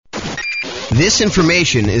This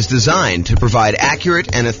information is designed to provide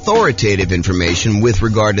accurate and authoritative information with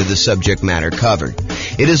regard to the subject matter covered.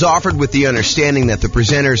 It is offered with the understanding that the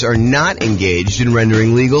presenters are not engaged in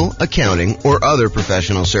rendering legal, accounting, or other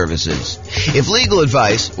professional services. If legal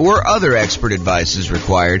advice or other expert advice is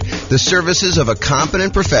required, the services of a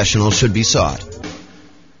competent professional should be sought.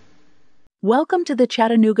 Welcome to the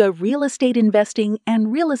Chattanooga Real Estate Investing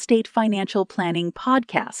and Real Estate Financial Planning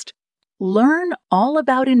podcast. Learn all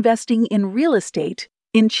about investing in real estate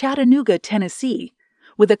in Chattanooga, Tennessee,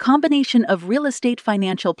 with a combination of real estate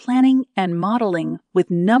financial planning and modeling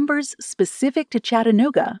with numbers specific to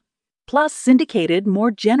Chattanooga, plus syndicated,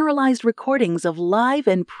 more generalized recordings of live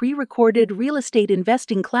and pre-recorded real estate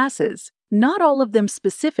investing classes, not all of them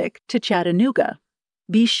specific to Chattanooga.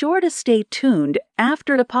 Be sure to stay tuned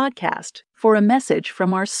after the podcast for a message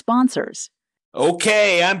from our sponsors.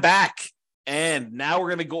 Okay, I'm back. And now we're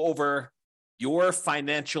going to go over your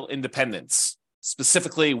financial independence.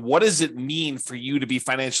 Specifically, what does it mean for you to be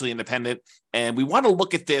financially independent? And we want to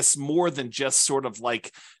look at this more than just sort of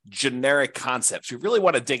like generic concepts. We really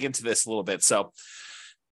want to dig into this a little bit.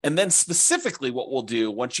 And then specifically what we'll do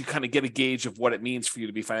once you kind of get a gauge of what it means for you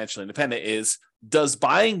to be financially independent is, does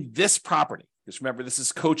buying this property, because remember, this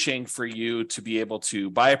is coaching for you to be able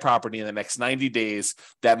to buy a property in the next 90 days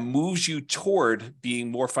that moves you toward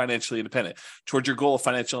being more financially independent, toward your goal of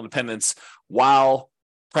financial independence while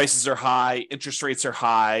prices are high, interest rates are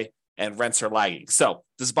high, and rents are lagging. So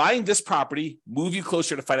does buying this property move you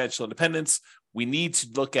closer to financial independence? We need to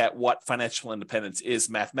look at what financial independence is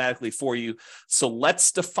mathematically for you. So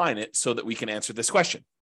let's define it so that we can answer this question.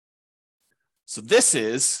 So this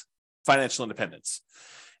is financial independence.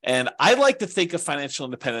 And I like to think of financial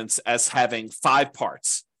independence as having 5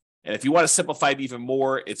 parts. And if you want to simplify it even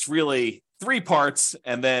more, it's really 3 parts,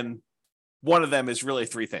 and then one of them is really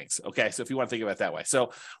 3 things. Okay, so if you want to think about it that way.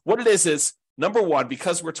 So what it is number one,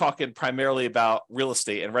 because we're talking primarily about real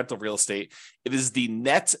estate and rental real estate, it is the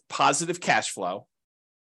net positive cash flow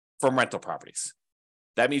from rental properties.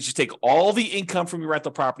 That means you take all the income from your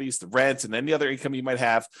rental properties, the rent, and any other income you might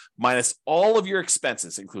have, minus all of your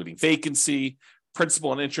expenses, including vacancy,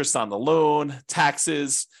 principal and interest on the loan,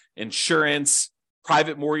 taxes, insurance,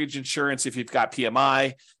 private mortgage insurance if you've got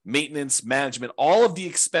PMI, maintenance, management, all of the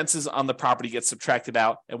expenses on the property get subtracted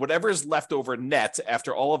out. And whatever is left over net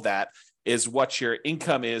after all of that is what your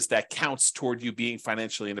income is that counts toward you being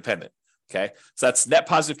financially independent. Okay, so that's net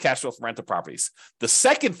positive cash flow from rental properties. The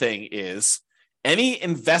second thing is any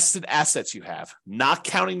invested assets you have, not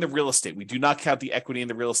counting the real estate. We do not count the equity in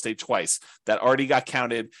the real estate twice. That already got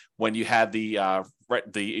counted when you had the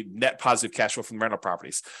net positive cash flow from rental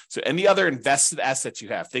properties. So any other invested assets you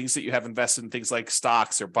have, things that you have invested in things like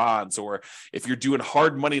stocks or bonds, or if you're doing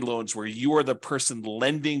hard money loans where you are the person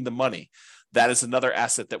lending the money, that is another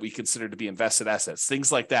asset that we consider to be invested assets.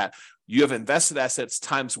 Things like that. You have invested assets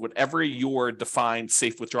times whatever your defined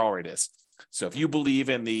safe withdrawal rate is. So if you believe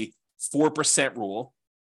in the 4% rule,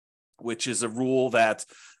 which is a rule that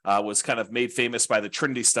was kind of made famous by the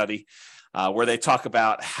Trinity study, where they talk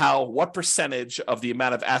about what percentage of the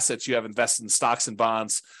amount of assets you have invested in stocks and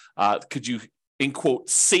bonds could you, in quote,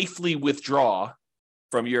 safely withdraw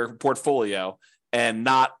from your portfolio and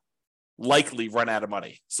not likely run out of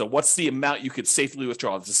money. So what's the amount you could safely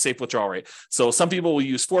withdraw? It's a safe withdrawal rate. So some people will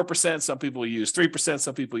use 4%, some people will use 3%,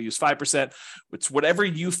 some people use 5%. It's whatever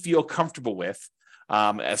you feel comfortable with.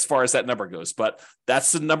 As far as that number goes. But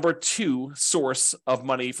that's the number 2 source of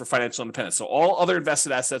money for financial independence. So all other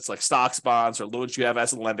invested assets like stocks, bonds, or loans you have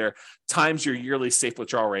as a lender times your yearly safe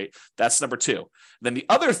withdrawal rate, that's number 2. Then the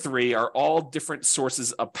other 3 are all different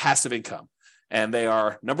sources of passive income. And they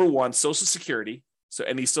are, number 1, Social Security. So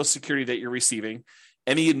any Social Security that you're receiving.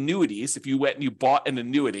 Any annuities, if you went and you bought an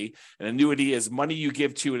annuity is money you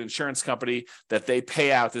give to an insurance company that they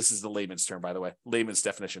pay out. This is the layman's term, by the way, layman's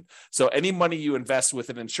definition. So any money you invest with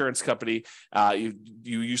an insurance company, you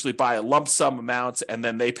usually buy a lump sum amount, and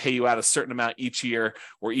then they pay you out a certain amount each year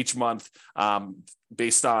or each month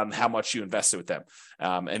based on how much you invested with them.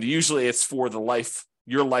 And usually it's for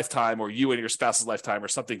your lifetime or you and your spouse's lifetime or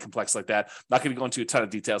something complex like that. I'm not going to go into a ton of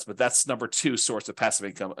details, but that's number 2 source of passive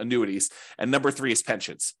income, annuities. And number 3 is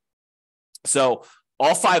pensions. So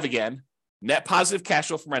all 5 again, net positive cash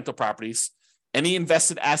flow from rental properties, any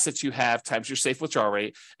invested assets you have times your safe withdrawal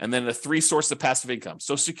rate, and then the 3 sources of passive income,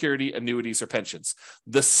 Social Security, annuities, or pensions.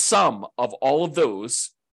 The sum of all of those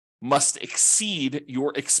must exceed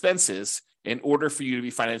your expenses in order for you to be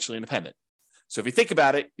financially independent. So if you think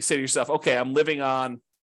about it, you say to yourself, okay, I'm living on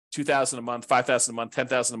 $2,000 a month, $5,000 a month,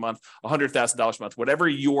 $10,000 a month, $100,000 a month, whatever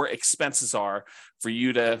your expenses are for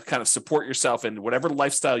you to kind of support yourself in whatever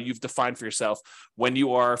lifestyle you've defined for yourself when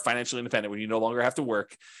you are financially independent, when you no longer have to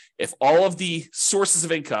work. If all of the sources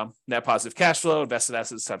of income, net positive cash flow, invested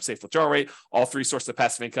assets times safe withdrawal rate, all three sources of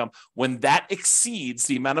passive income, when that exceeds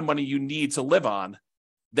the amount of money you need to live on,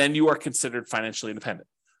 then you are considered financially independent.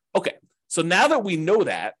 Okay, so now that we know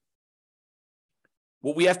that,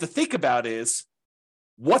 what we have to think about is,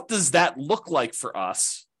 what does that look like for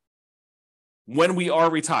us when we are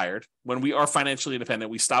retired, when we are financially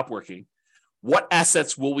independent, we stop working? What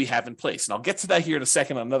assets will we have in place? And I'll get to that here in a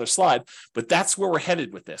second on another slide, but that's where we're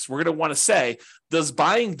headed with this. We're going to want to say, does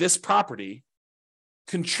buying this property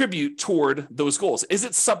contribute toward those goals? Is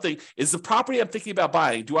the property I'm thinking about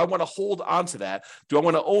buying, do I want to hold on to that? Do I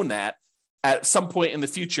want to own that at some point in the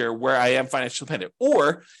future where I am financially independent?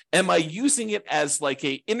 Or am I using it as like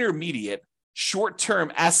a intermediate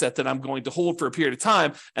short-term asset that I'm going to hold for a period of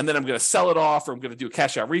time, and then I'm going to sell it off, or I'm going to do a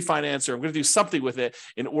cash out refinance, or I'm going to do something with it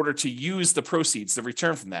in order to use the proceeds, the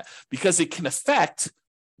return from that, because it can affect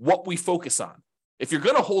what we focus on. If you're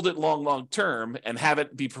going to hold it long term and have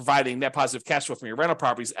it be providing net positive cash flow from your rental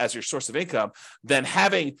properties as your source of income, then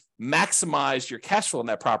having maximized your cash flow in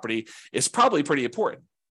that property is probably pretty important.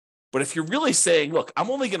 But if you're really saying, look, I'm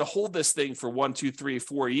only going to hold this thing for 1, 2, 3,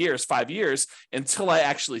 4 years, 5 years until I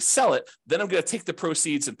actually sell it, then I'm going to take the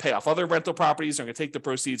proceeds and pay off other rental properties. I'm going to take the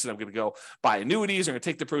proceeds and I'm going to go buy annuities. I'm going to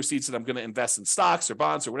take the proceeds and I'm going to invest in stocks or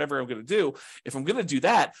bonds or whatever I'm going to do. If I'm going to do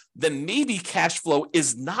that, then maybe cash flow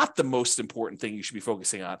is not the most important thing you should be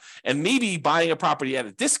focusing on. And maybe buying a property at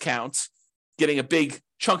a discount, getting a big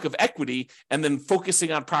chunk of equity, and then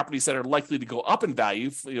focusing on properties that are likely to go up in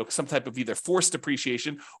value, some type of either forced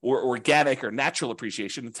appreciation or organic or natural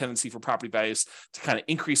appreciation, the tendency for property values to kind of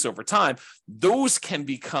increase over time, those can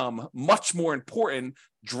become much more important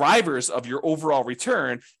drivers of your overall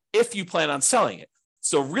return if you plan on selling it.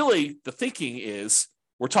 So really the thinking is,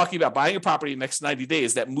 we're talking about buying a property in the next 90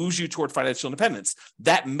 days that moves you toward financial independence.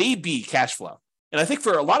 That may be cash flow. And I think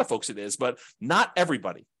for a lot of folks it is, but not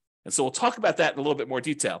everybody. And so we'll talk about that in a little bit more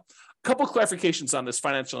detail. A couple of clarifications on this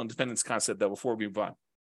financial independence concept, though, before we move on.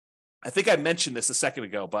 I think I mentioned this a second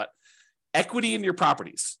ago, but equity in your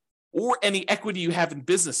properties or any equity you have in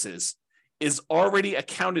businesses is already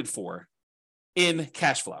accounted for in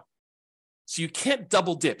cash flow. So you can't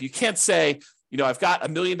double dip. You can't say, I've got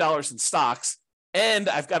 $1 million in stocks and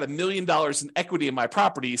I've got $1 million in equity in my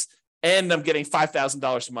properties and I'm getting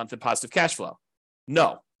 $5,000 a month in positive cash flow.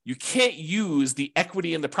 No. You can't use the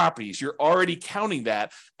equity in the properties. You're already counting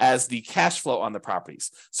that as the cash flow on the properties.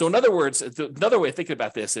 So in other words, another way of thinking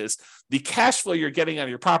about this is the cash flow you're getting on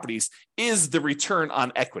your properties is the return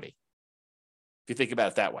on equity. If you think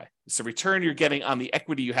about it that way, it's the return you're getting on the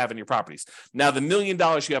equity you have in your properties. Now, the $1 million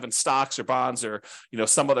you have in stocks or bonds or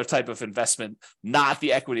some other type of investment, not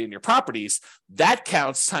the equity in your properties, that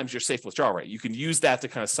counts times your safe withdrawal rate. You can use that to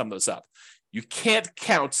kind of sum those up. You can't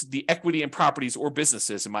count the equity in properties or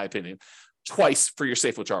businesses, in my opinion, twice for your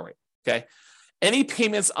safe withdrawal rate, okay? Any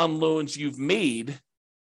payments on loans you've made,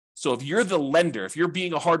 so if you're the lender, if you're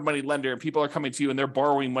being a hard money lender and people are coming to you and they're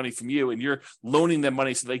borrowing money from you and you're loaning them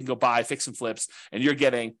money so they can go buy fix and flips and you're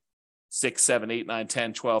getting 6, 7, 8, 9,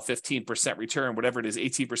 10, 12, 15% return, whatever it is,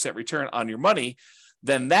 18% return on your money,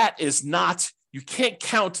 then that is not, you can't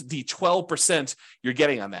count the 12% you're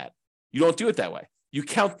getting on that. You don't do it that way. You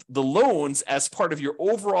count the loans as part of your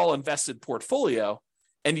overall invested portfolio,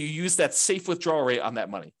 and you use that safe withdrawal rate on that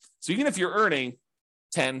money. So even if you're earning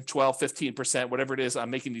 10, 12, 15%, whatever it is on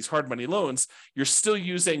making these hard money loans, you're still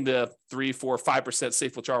using the 3, 4, 5%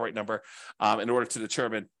 safe withdrawal rate number in order to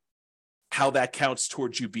determine how that counts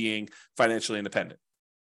towards you being financially independent.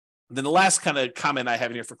 Then the last kind of comment I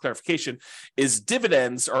have in here for clarification is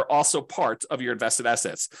dividends are also part of your invested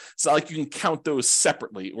assets. So like you can count those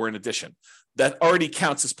separately or in addition. That already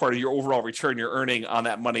counts as part of your overall return you're earning on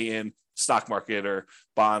that money in stock market or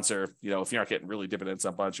bonds, or, if you're not getting really dividends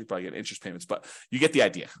on bonds, you're probably getting interest payments, but you get the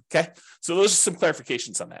idea. Okay. So those are some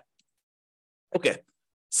clarifications on that. Okay.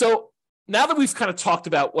 So now that we've kind of talked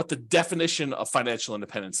about what the definition of financial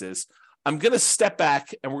independence is, I'm going to step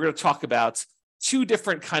back and we're going to talk about two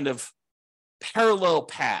different kind of parallel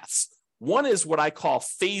paths. One is what I call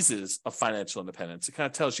phases of financial independence. It kind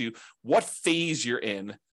of tells you what phase you're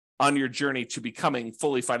in on your journey to becoming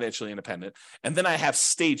fully financially independent. And then I have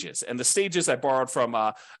stages. And the stages I borrowed from,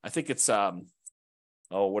 I think it's,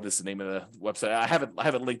 what is the name of the website? I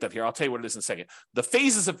have it linked up here. I'll tell you what it is in a second. The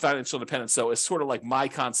phases of financial independence, though, is sort of like my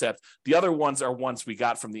concept. The other ones are ones we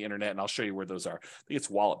got from the internet, and I'll show you where those are. I think it's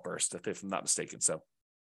Wallet Burst, if I'm not mistaken. So,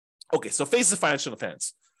 okay, so phases of financial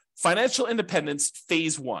independence. financial independence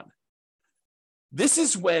phase one. This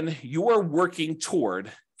is when you're working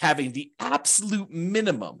toward having the absolute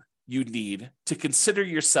minimum you need to consider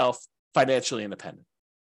yourself financially independent.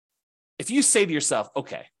 If you say to yourself,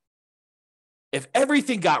 okay, if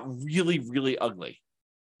everything got really, really ugly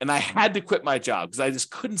and I had to quit my job because I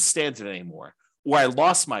just couldn't stand it anymore, or I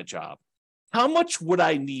lost my job, how much would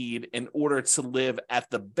I need in order to live at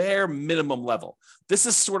the bare minimum level? This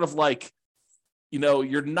is sort of like,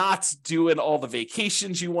 you're not doing all the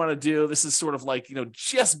vacations you want to do. This is sort of like,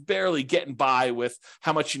 just barely getting by with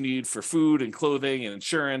how much you need for food and clothing and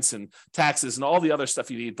insurance and taxes and all the other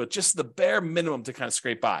stuff you need, but just the bare minimum to kind of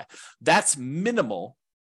scrape by. That's minimal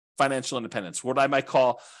financial independence, what I might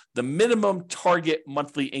call the minimum target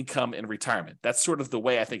monthly income in retirement. That's sort of the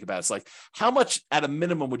way I think about it. It's like, how much at a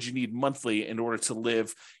minimum would you need monthly in order to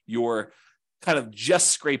live your kind of just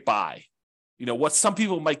scrape by? What some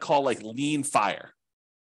people might call like lean financial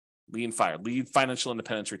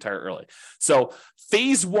independence, retire early. So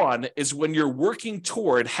phase one is when you're working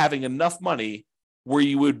toward having enough money where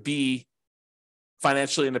you would be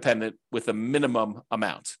financially independent with a minimum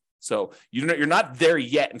amount. So you're not there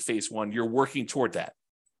yet in phase one. You're working toward that.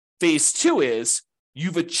 Phase two is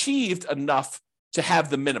you've achieved enough to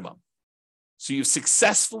have the minimum. So you've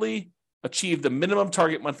successfully achieved the minimum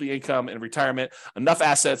target monthly income in retirement, enough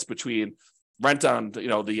assets between rent on,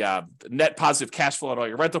 the net positive cash flow on all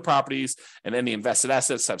your rental properties and any invested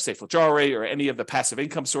assets have safe withdrawal rate or any of the passive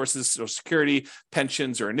income sources, Social Security,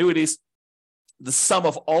 pensions, or annuities. The sum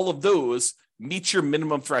of all of those meets your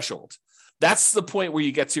minimum threshold. That's the point where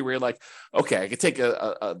you get to where you're like, okay, I could take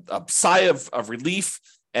a sigh of relief.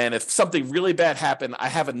 And if something really bad happened, I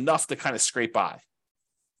have enough to kind of scrape by.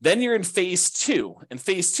 Then you're in phase two. In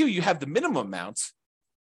phase two, you have the minimum amount,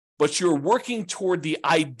 but you're working toward the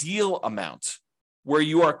ideal amount where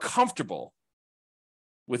you are comfortable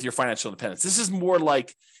with your financial independence. This is more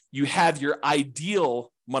like you have your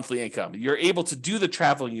ideal monthly income. You're able to do the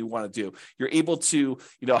traveling you want to do. You're able to,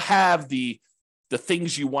 have the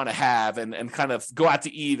things you want to have and kind of go out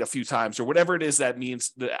to eat a few times or whatever it is that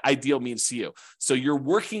means the ideal means to you. So you're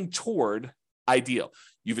working toward ideal.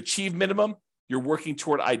 You've achieved minimum. You're working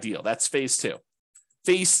toward ideal. That's phase two.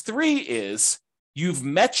 Phase three is you've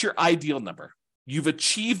met your ideal number. You've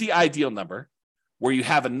achieved the ideal number where you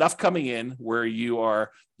have enough coming in, where you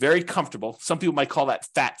are very comfortable. Some people might call that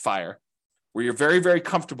fat fire, where you're very, very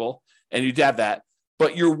comfortable and you have that,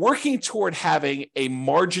 but you're working toward having a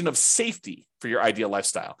margin of safety for your ideal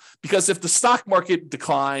lifestyle. Because if the stock market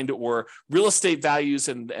declined or real estate values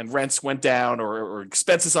and rents went down or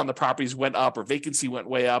expenses on the properties went up or vacancy went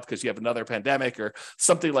way up because you have another pandemic or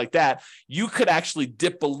something like that, you could actually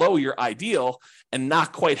dip below your ideal and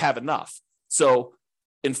not quite have enough. So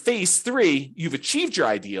in phase three, you've achieved your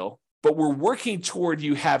ideal, but we're working toward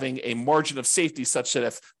you having a margin of safety such that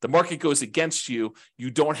if the market goes against you,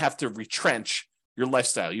 you don't have to retrench your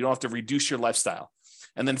lifestyle. You don't have to reduce your lifestyle.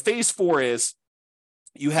 And then phase four is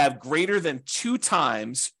you have greater than 2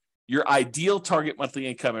 times your ideal target monthly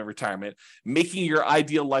income in retirement, making your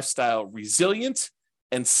ideal lifestyle resilient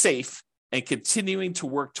and safe and continuing to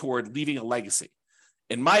work toward leaving a legacy.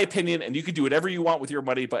 In my opinion, and you can do whatever you want with your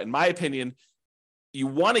money, but in my opinion, you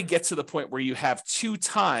want to get to the point where you have 2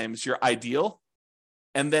 times your ideal.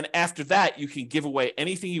 And then after that, you can give away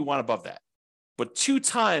anything you want above that. But 2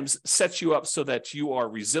 times sets you up so that you are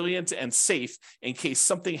resilient and safe in case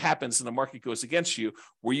something happens and the market goes against you,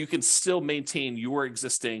 where you can still maintain your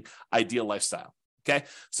existing ideal lifestyle. Okay,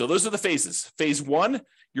 so those are the phases. Phase one,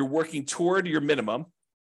 you're working toward your minimum.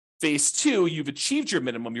 Phase two, you've achieved your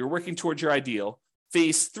minimum. You're working toward your ideal.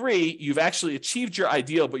 Phase three, you've actually achieved your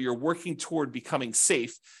ideal, but you're working toward becoming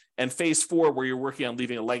safe. And phase four, where you're working on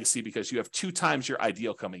leaving a legacy because you have 2 times your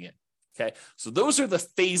ideal coming in. Okay, so those are the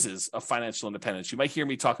phases of financial independence. You might hear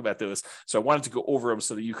me talk about those. So I wanted to go over them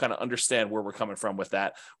so that you kind of understand where we're coming from with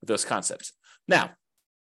that, with those concepts. Now,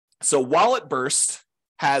 so Wallet Burst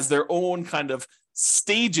has their own kind of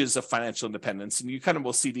stages of financial independence, and you kind of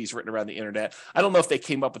will see these written around the internet. I don't know if they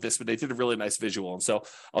came up with this, but they did a really nice visual. And so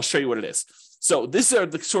I'll show you what it is. So these are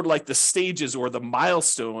the sort of like the stages or the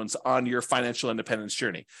milestones on your financial independence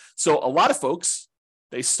journey. So a lot of folks,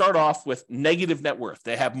 they start off with negative net worth.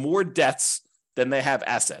 They have more debts than they have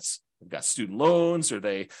assets. They've got student loans, or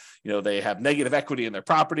they have negative equity in their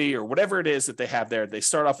property, or whatever it is that they have there. They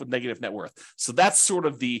start off with negative net worth. So that's sort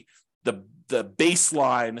of the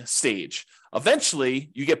baseline stage.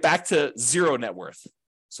 Eventually, you get back to 0 net worth.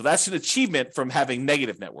 So that's an achievement from having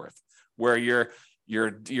negative net worth, where your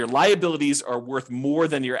liabilities are worth more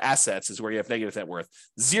than your assets, is where you have negative net worth.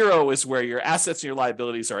 0 is where your assets and your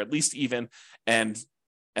liabilities are at least even, and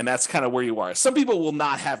And that's kind of where you are. Some people will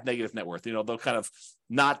not have negative net worth. They'll kind of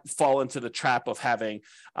not fall into the trap of having,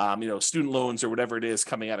 student loans or whatever it is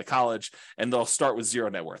coming out of college, and they'll start with zero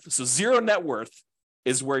net worth. So zero net worth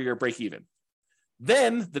is where you're break even.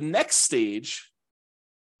 Then the next stage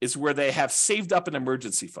is where they have saved up an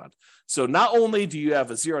emergency fund. So not only do you have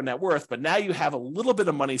a zero net worth, but now you have a little bit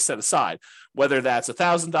of money set aside, whether that's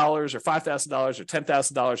 $1,000 or $5,000 or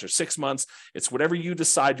 $10,000 or 6 months. It's whatever you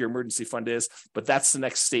decide your emergency fund is, but that's the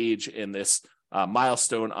next stage in this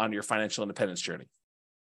milestone on your financial independence journey.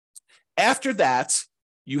 After that,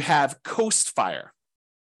 you have Coast Fire.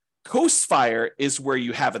 Coast Fire is where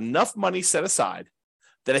you have enough money set aside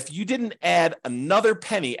that if you didn't add another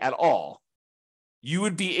penny at all, you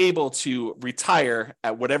would be able to retire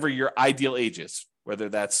at whatever your ideal age is, whether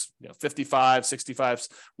that's 55, 65,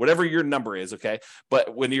 whatever your number is, okay?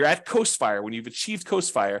 But when you're at Coast Fire, when you've achieved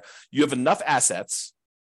Coast Fire, you have enough assets,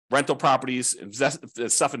 rental properties,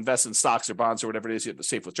 stuff invested in stocks or bonds or whatever it is, you have the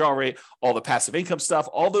safe withdrawal rate, all the passive income stuff,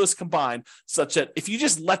 all those combined, such that if you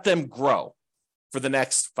just let them grow for the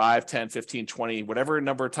next 5, 10, 15, 20, whatever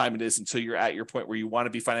number of time it is until you're at your point where you want to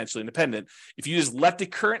be financially independent, if you just let the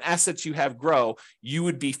current assets you have grow, you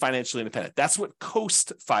would be financially independent. That's what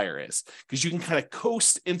Coast Fire is, because you can kind of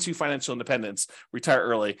coast into financial independence, retire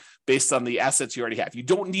early based on the assets you already have. You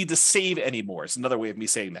don't need to save anymore. It's another way of me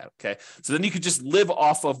saying that, okay? So then you could just live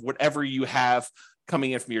off of whatever you have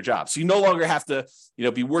coming in from your job. So you no longer have to,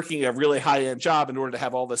 be working a really high-end job in order to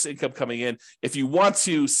have all this income coming in. If you want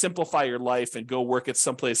to simplify your life and go work at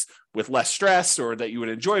someplace with less stress or that you would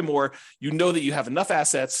enjoy more, you know that you have enough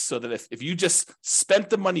assets so that if you just spent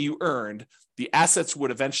the money you earned, the assets would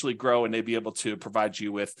eventually grow and they'd be able to provide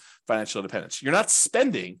you with financial independence. You're not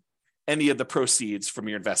spending any of the proceeds from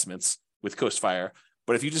your investments with Coast Fire,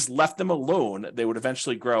 but if you just left them alone, they would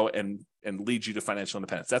eventually grow and lead you to financial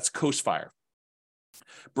independence. That's Coast Fire.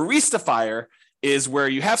 Barista Fire is where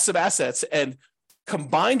you have some assets, and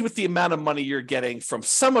combined with the amount of money you're getting from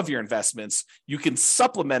some of your investments, you can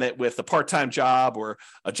supplement it with a part-time job or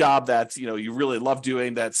a job that you really love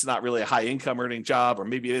doing that's not really a high income earning job, or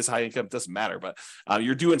maybe it is high income, it doesn't matter, but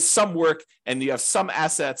you're doing some work and you have some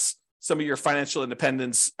assets, some of your financial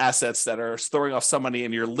independence assets that are throwing off some money,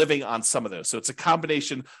 and you're living on some of those. So it's a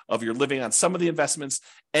combination of you're living on some of the investments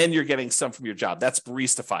and you're getting some from your job. That's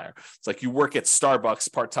Barista Fire. It's like you work at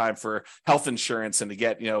Starbucks part-time for health insurance and to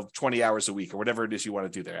get 20 hours a week or whatever it is you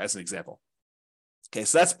want to do there, as an example. Okay,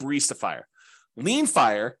 so that's Barista Fire. Lean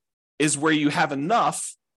Fire is where you have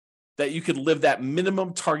enough that you could live that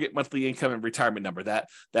minimum target monthly income and retirement number, that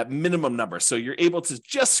minimum number. So you're able to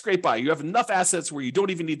just scrape by. You have enough assets where you don't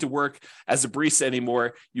even need to work as a barista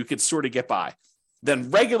anymore. You could sort of get by. Then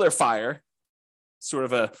regular Fire, sort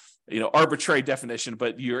of a arbitrary definition,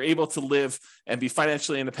 but you're able to live and be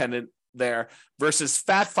financially independent there, versus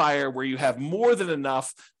Fat Fire, where you have more than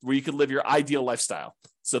enough where you can live your ideal lifestyle.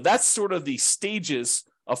 So that's sort of the stages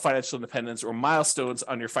of financial independence or milestones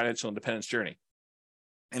on your financial independence journey.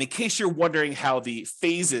 And in case you're wondering how the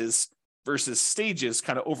phases versus stages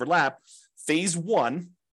kind of overlap, phase 1,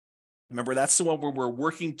 remember, that's the one where we're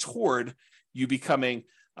working toward you becoming,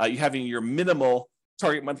 you having your minimal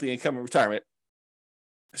target monthly income in retirement.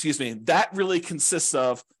 That really consists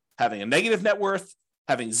of having a negative net worth,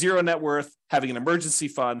 having zero net worth, having an emergency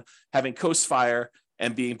fund, having Coast Fire,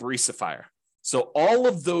 and being Barista Fire. So all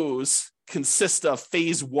of those consist of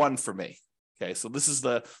phase 1 for me. Okay, so this is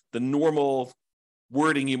the normal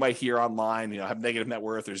wording you might hear online, have negative net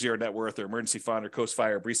worth or zero net worth or emergency fund or Coast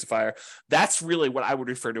Fire or Barista Fire. That's really what I would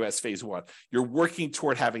refer to as phase 1. You're working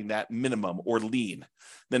toward having that minimum or lean.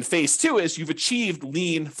 Then phase 2 is you've achieved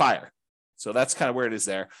Lean Fire. So that's kind of where it is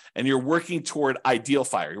there. And you're working toward Ideal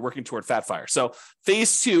Fire. You're working toward Fat Fire. So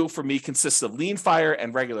phase 2 for me consists of Lean Fire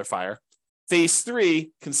and regular Fire. Phase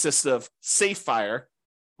 3 consists of Safe Fire,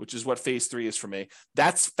 which is what phase 3 is for me.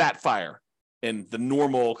 That's Fat Fire in the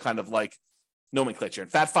normal kind of like nomenclature.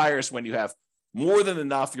 And Fat Fire is when you have more than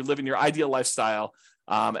enough, you're living your ideal lifestyle.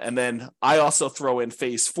 And then I also throw in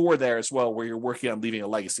phase 4 there as well, where you're working on leaving a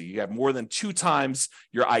legacy. You have more than 2 times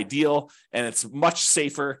your ideal, and it's much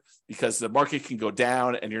safer because the market can go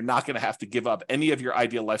down and you're not going to have to give up any of your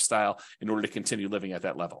ideal lifestyle in order to continue living at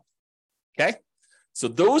that level. Okay. So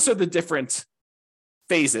those are the different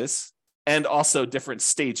phases and also different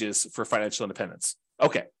stages for financial independence.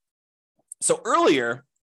 Okay. So earlier,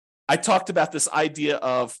 I talked about this idea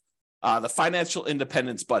of the financial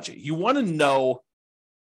independence budget. You want to know,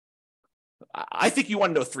 I think you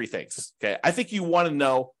want to know 3 things. Okay. I think you want to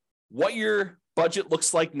know what your budget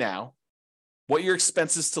looks like now, what your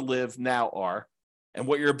expenses to live now are, and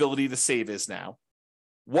what your ability to save is now,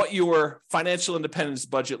 what your financial independence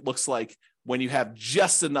budget looks like when you have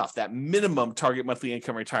just enough, that minimum target monthly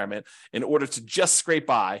income retirement in order to just scrape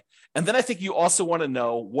by. And then I think you also want to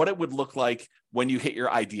know what it would look like when you hit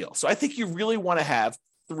your ideal. So I think you really want to have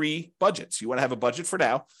 3 budgets. You want to have a budget for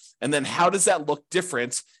now. And then how does that look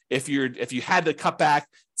different if you had to cut back,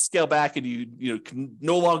 scale back, and you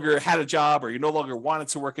no longer had a job, or you no longer wanted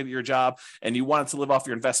to work at your job and you wanted to live off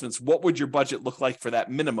your investments? What would your budget look like for that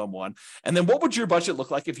minimum one? And then what would your budget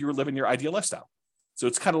look like if you were living your ideal lifestyle? So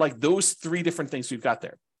it's kind of like those 3 different things we've got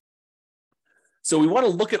there. So we want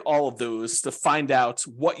to look at all of those to find out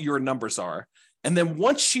what your numbers are. And then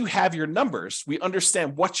once you have your numbers, we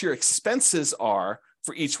understand what your expenses are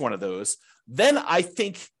for each one of those. Then I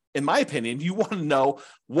think, in my opinion, you want to know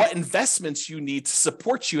what investments you need to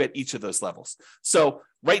support you at each of those levels. So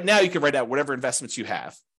right now you can write out whatever investments you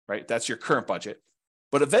have, right? That's your current budget.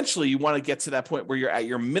 But eventually you want to get to that point where you're at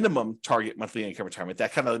your minimum target monthly income retirement,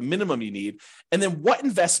 that kind of minimum you need. And then what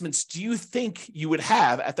investments do you think you would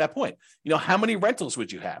have at that point? How many rentals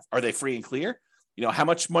would you have? Are they free and clear? How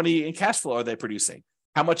much money in cash flow are they producing?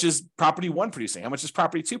 How much is property 1 producing? How much is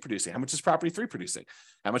property 2 producing? How much is property 3 producing?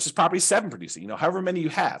 How much is property 7 producing? However many you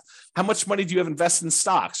have. How much money do you have invested in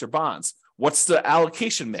stocks or bonds? What's the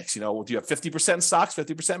allocation mix? Do you have 50% in stocks,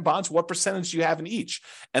 50% in bonds? What percentage do you have in each?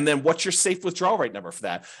 And then what's your safe withdrawal rate number for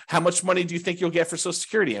that? How much money do you think you'll get for Social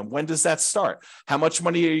Security? And when does that start? How much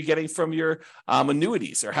money are you getting from your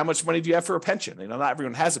annuities? Or how much money do you have for a pension? Not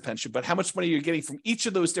everyone has a pension, but how much money are you getting from each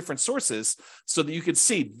of those different sources so that you can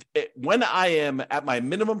see when I am at my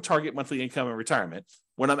minimum target monthly income in retirement,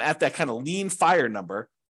 when I'm at that kind of lean fire number,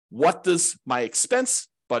 what does my expense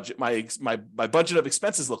budget, my budget of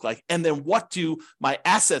expenses look like? And then what do my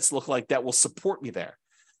assets look like that will support me there?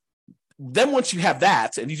 Then once you have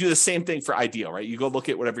that, and you do the same thing for ideal, right? You go look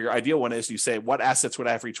at whatever your ideal one is, you say, what assets would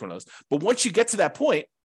I have for each one of those? But once you get to that point,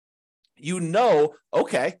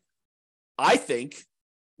 okay, I think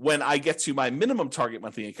when I get to my minimum target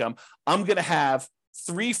monthly income, I'm going to have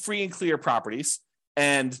 3 free and clear properties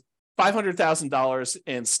and $500,000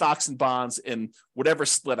 in stocks and bonds in whatever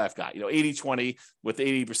split I've got, 80-20 with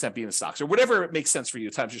 80% being in stocks, or whatever it makes sense for you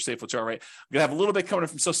times your safe withdrawal rate. I'm going to have a little bit coming in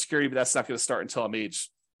from Social Security, but that's not going to start until I'm age,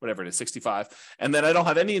 whatever it is, 65. And then I don't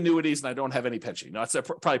have any annuities and I don't have any pension. It's a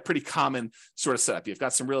probably pretty common sort of setup. You've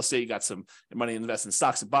got some real estate, you got some money invested in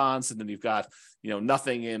stocks and bonds, and then you've got,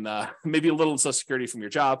 nothing in, maybe a little in Social Security from your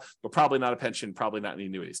job, but probably not a pension, probably not any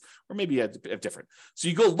annuities, or maybe a different. So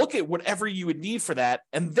you go look at whatever you would need for that.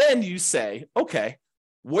 And then you say, okay,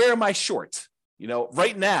 where am I short?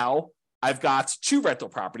 Right now I've got 2 rental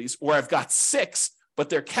properties, or I've got 6, but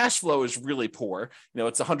their cash flow is really poor.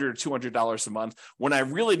 It's $100 or $200 a month when I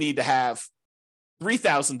really need to have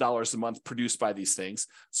 $3,000 a month produced by these things.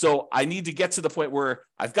 So I need to get to the point where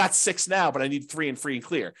I've got 6 now, but I need 3 and free and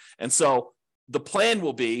clear. And so the plan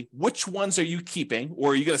will be, which ones are you keeping,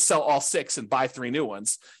 or are you going to sell all 6 and buy 3 new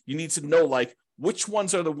ones? You need to know, which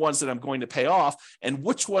ones are the ones that I'm going to pay off, and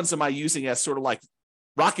which ones am I using as sort of like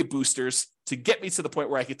rocket boosters to get me to the point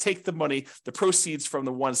where I could take the money, the proceeds from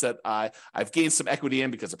the ones that I've gained some equity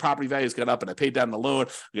in because the property value has gone up and I paid down the loan.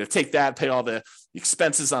 I'm going to take that, pay all the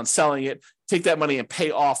expenses on selling it, take that money and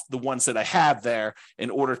pay off the ones that I have there in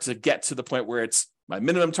order to get to the point where it's my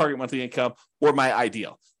minimum target monthly income or my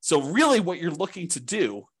ideal. So really what you're looking to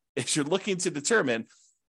do is you're looking to determine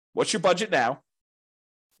what's your budget now,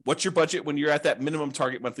 what's your budget when you're at that minimum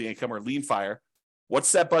target monthly income or lean fire,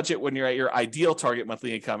 what's that budget when you're at your ideal target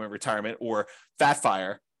monthly income in retirement or fat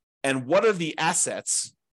fire, and what are the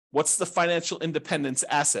assets, what's the financial independence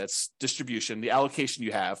assets distribution, the allocation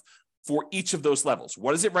you have for each of those levels.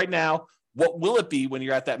 What is it right now? What will it be when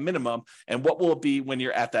you're at that minimum? And what will it be when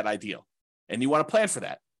you're at that ideal? And you want to plan for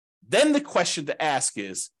that. Then the question to ask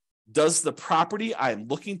is, does the property I'm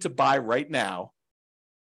looking to buy right now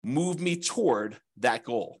move me toward that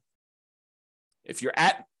goal? If you're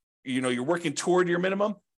at, you're working toward your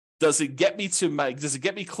minimum, does it get me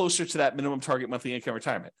closer to that minimum target monthly income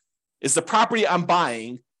retirement? Is the property I'm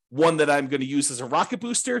buying one that I'm going to use as a rocket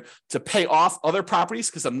booster to pay off other properties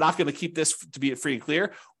because I'm not going to keep this to be free and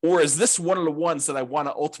clear? Or is this one of the ones that I want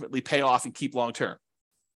to ultimately pay off and keep long-term?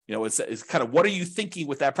 It's kind of, what are you thinking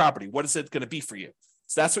with that property? What is it going to be for you?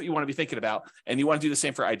 So that's what you want to be thinking about. And you want to do the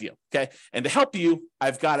same for ideal. Okay. And to help you,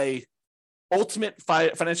 I've got a ultimate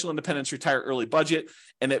financial independence retire early budget.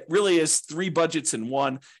 And it really is 3 budgets in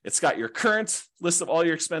one. It's got your current list of all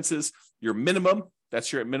your expenses, your minimum,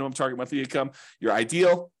 that's your minimum target monthly income, your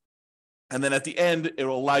ideal. And then at the end, it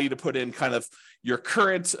will allow you to put in kind of your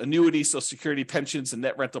current annuity, Social Security, pensions, and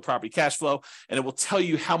net rental property cash flow. And it will tell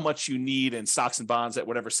you how much you need in stocks and bonds at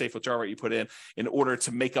whatever safe withdrawal rate you put in order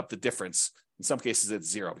to make up the difference In some cases, it's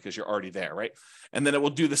zero because you're already there, right? And then it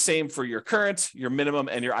will do the same for your current, your minimum,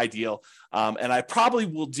 and your ideal. And I probably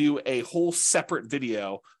will do a whole separate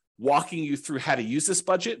video walking you through how to use this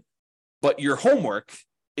budget. But your homework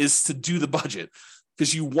is to do the budget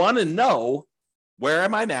because you want to know, where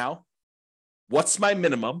am I now? What's my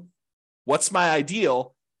minimum? What's my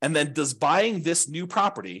ideal? And then does buying this new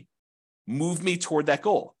property move me toward that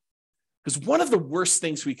goal? Because one of the worst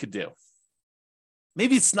things we could do,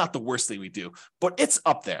 maybe it's not the worst thing we do, but it's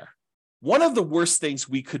up there. One of the worst things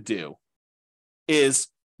we could do is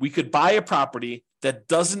we could buy a property that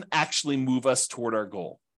doesn't actually move us toward our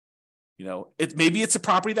goal. Maybe it's a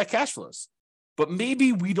property that cash flows, but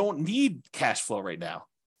maybe we don't need cash flow right now.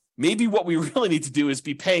 Maybe what we really need to do is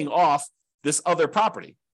be paying off this other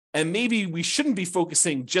property. And maybe we shouldn't be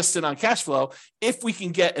focusing just in on cash flow if we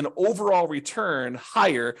can get an overall return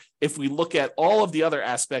higher if we look at all of the other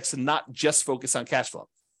aspects and not just focus on cash flow.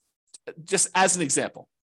 Just as an example,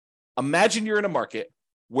 imagine you're in a market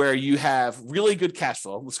where you have really good cash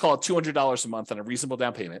flow. Let's call it $200 a month on a reasonable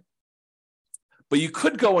down payment. But you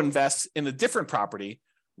could go invest in a different property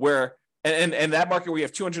where, and that market where you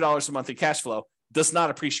have $200 a month in cash flow does not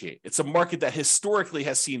appreciate. It's a market that historically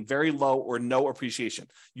has seen very low or no appreciation.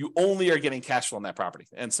 You only are getting cash flow on that property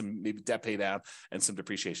and some maybe debt pay down and some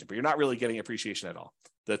depreciation, but you're not really getting appreciation at all.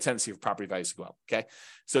 The tendency of property values to go up. Okay.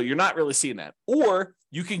 So you're not really seeing that. Or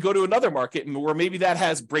you can go to another market where maybe that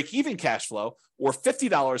has break-even cash flow or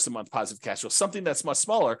 $50 a month positive cash flow, something that's much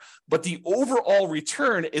smaller, but the overall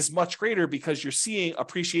return is much greater because you're seeing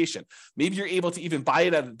appreciation. Maybe you're able to even buy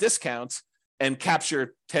it at a discount and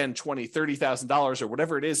capture $10,000, $20,000, $30,000 or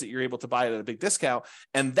whatever it is that you're able to buy it at a big discount.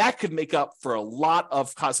 And that could make up for a lot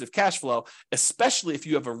of positive cash flow, especially if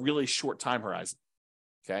you have a really short time horizon.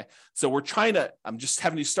 Okay. So I'm just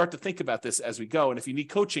having you start to think about this as we go. And if you need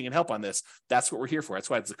coaching and help on this, that's what we're here for.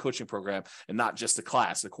 That's why it's a coaching program and not just a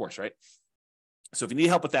class, of course, right? So if you need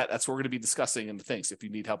help with that, that's what we're going to be discussing in the things if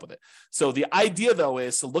you need help with it. So the idea though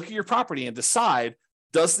is to look at your property and decide,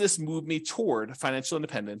 does this move me toward financial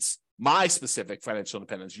independence, my specific financial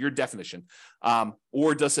independence, your definition,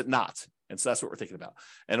 or does it not? And so that's what we're thinking about.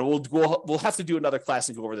 And we'll have to do another class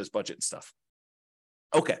and go over this budget and stuff.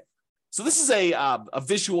 Okay. So this is a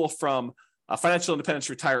visual from Financial Independence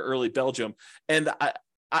Retire Early Belgium. And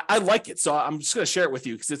I like it. So I'm just going to share it with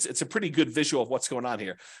you because it's a pretty good visual of what's going on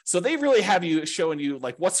here. So they really have you showing you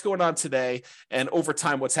like what's going on today and over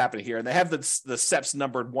time what's happening here. And they have the steps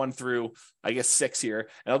numbered 1 through, I guess, 6 here.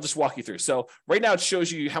 And I'll just walk you through. So right now it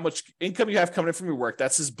shows you how much income you have coming in from your work.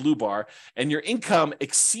 That's this blue bar. And your income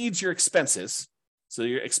exceeds your expenses. So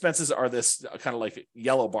your expenses are this kind of like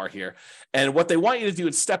yellow bar here. And what they want you to do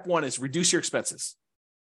in step 1 is reduce your expenses.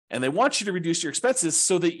 And they want you to reduce your expenses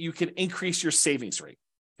so that you can increase your savings rate.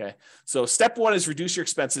 Okay. So step 1 is reduce your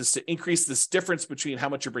expenses to increase this difference between how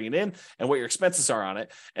much you're bringing in and what your expenses are on it.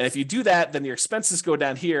 And if you do that, then your expenses go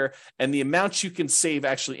down here and the amount you can save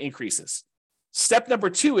actually increases. Step number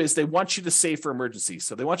 2 is they want you to save for emergencies.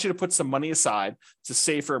 So they want you to put some money aside to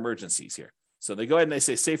save for emergencies here. So they go ahead and they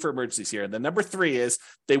say save for emergencies here. And then number 3 is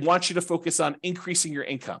they want you to focus on increasing your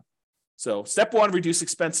income. So step 1, reduce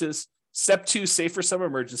expenses. Step 2, save for some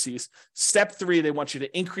emergencies. Step 3, they want you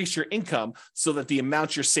to increase your income so that the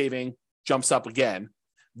amount you're saving jumps up again.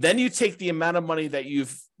 Then you take the amount of money that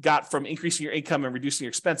you've got from increasing your income and reducing your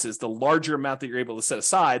expenses, the larger amount that you're able to set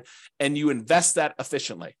aside, and you invest that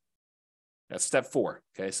efficiently. That's step 4.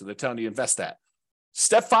 Okay, so they're telling you invest that.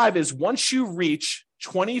 Step 5 is once you reach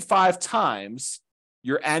 25 times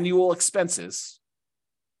your annual expenses,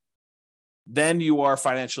 then you are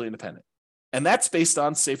financially independent. And that's based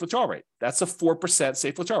on safe withdrawal rate. That's a 4%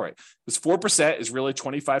 safe withdrawal rate. Because 4% is really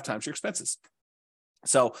 25 times your expenses.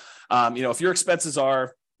 So, if your expenses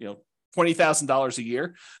are, $20,000 a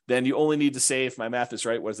year, then you only need to save, my math is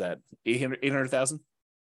right, what is that, 800,000?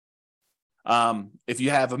 If you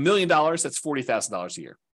have $1 million, that's $40,000 a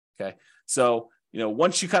year. Okay. So,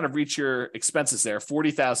 once you kind of reach your expenses there,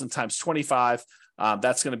 40,000 times 25,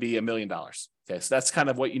 that's going to be $1 million. Okay, so that's kind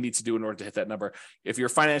of what you need to do in order to hit that number. If you're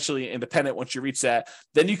financially independent, once you reach that,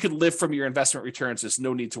 then you can live from your investment returns. There's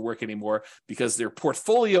no need to work anymore because their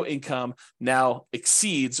portfolio income now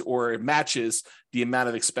exceeds or matches the amount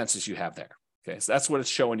of expenses you have there. Okay, so that's what it's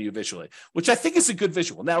showing you visually, which I think is a good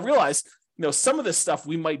visual. Now realize, some of this stuff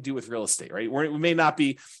we might do with real estate, right? We may not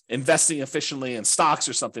be investing efficiently in stocks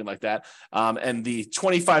or something like that. And the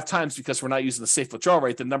 25 times, because we're not using the safe withdrawal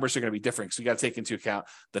rate, the numbers are going to be different. So we got to take into account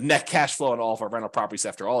the net cash flow on all of our rental properties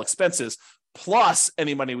after all expenses, plus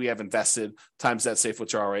any money we have invested times that safe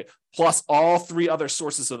withdrawal rate, plus all three other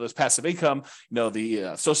sources of those passive income,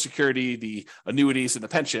 the Social Security, the annuities, and the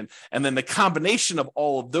pension. And then the combination of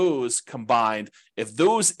all of those combined, if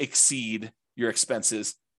those exceed your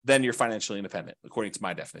expenses, then you're financially independent, according to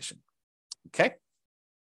my definition. Okay?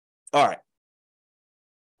 All right.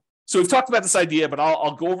 So we've talked about this idea, but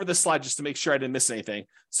I'll go over this slide just to make sure I didn't miss anything.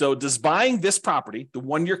 So does buying this property, the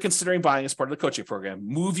one you're considering buying as part of the coaching program,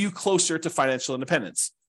 move you closer to financial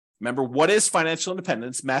independence? Remember, what is financial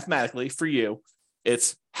independence mathematically for you?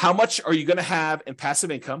 It's how much are you going to have in passive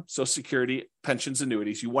income, Social Security, pensions,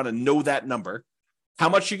 annuities. You want to know that number. How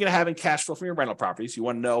much you're going to have in cash flow from your rental properties. You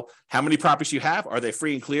want to know how many properties you have. Are they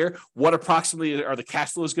free and clear? What approximately are the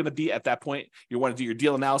cash flows going to be at that point? You want to do your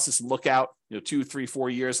deal analysis and look out 2, 3, 4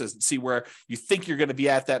 years and see where you think you're going to be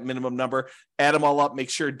at that minimum number. Add them all up, make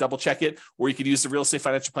sure, double check it, or you could use the Real Estate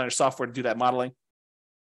Financial Planner software to do that modeling.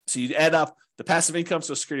 So you add up the passive income,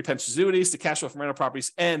 Social Security, pensions, annuities, the cash flow from rental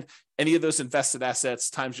properties, and any of those invested assets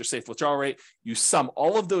times your safe withdrawal rate. You sum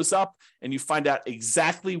all of those up and you find out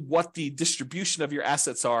exactly what the distribution of your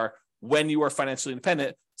assets are when you are financially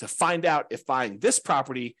independent to find out if buying this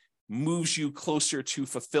property moves you closer to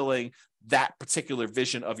fulfilling that particular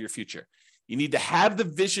vision of your future. You need to have the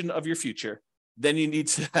vision of your future. Then you need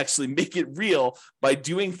to actually make it real by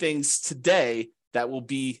doing things today that will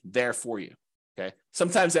be there for you. Okay.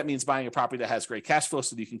 Sometimes that means buying a property that has great cash flow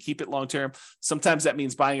so that you can keep it long-term. Sometimes that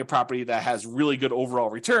means buying a property that has really good overall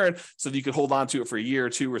return so that you can hold on to it for a year or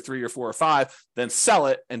 2 or 3 or 4 or 5, then sell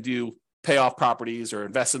it and do pay off properties or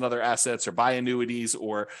invest in other assets or buy annuities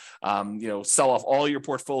or, sell off all your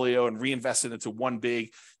portfolio and reinvest it into one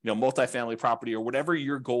big, multifamily property or whatever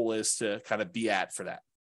your goal is to kind of be at for that.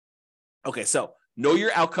 Okay. So know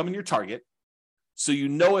your outcome and your target. So you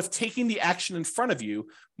know if taking the action in front of you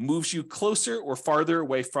moves you closer or farther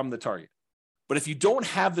away from the target. But if you don't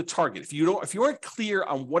have the target, if you aren't clear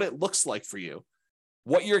on what it looks like for you,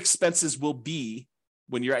 what your expenses will be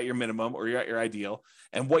when you're at your minimum or you're at your ideal,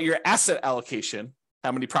 and what your asset allocation,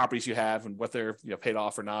 how many properties you have and what they're paid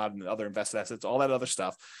off or not, and other invested assets, all that other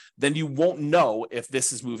stuff, then you won't know if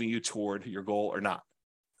this is moving you toward your goal or not.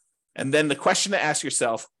 And then the question to ask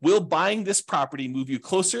yourself, will buying this property move you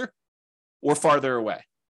closer or farther away?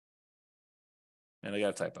 And I got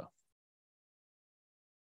a typo.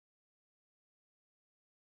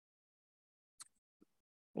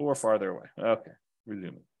 Or farther away. Okay,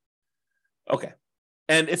 resuming. Okay.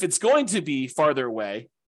 And if it's going to be farther away,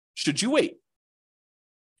 should you wait?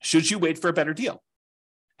 Should you wait for a better deal?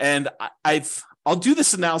 And I'll do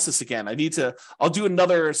this analysis again. I'll do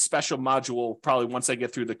another special module probably once I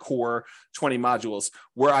get through the core 20 modules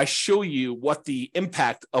where I show you what the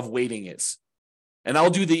impact of waiting is. And I'll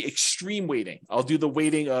do the extreme waiting. I'll do the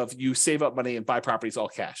waiting of you save up money and buy properties all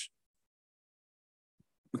cash.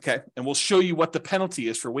 Okay. And we'll show you what the penalty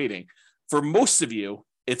is for waiting. For most of you,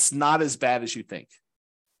 it's not as bad as you think.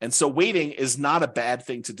 And so waiting is not a bad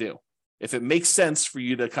thing to do. If it makes sense for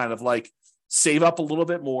you to kind of save up a little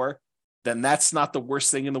bit more, then that's not the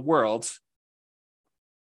worst thing in the world.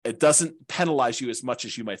 It doesn't penalize you as much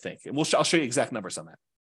as you might think. And I'll show you exact numbers on that.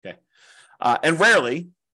 Okay. And rarely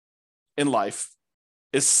in life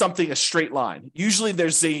is something a straight line. Usually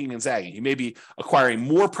there's zigging and zagging. You may be acquiring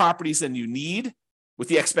more properties than you need with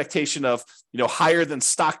the expectation of, higher than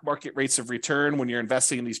stock market rates of return when you're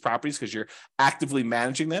investing in these properties because you're actively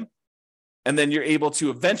managing them. And then you're able to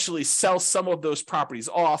eventually sell some of those properties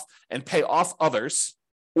off and pay off others,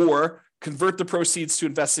 or convert the proceeds to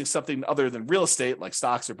investing something other than real estate, like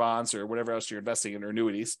stocks or bonds or whatever else you're investing in, or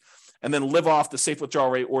annuities, and then live off the safe withdrawal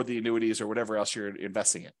rate or the annuities or whatever else you're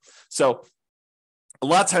investing in. So a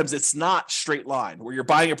lot of times it's not straight line where you're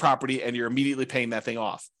buying a property and you're immediately paying that thing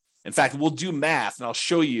off. In fact, we'll do math and I'll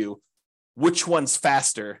show you which one's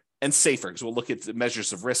faster and safer, because we'll look at the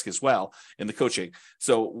measures of risk as well in the coaching.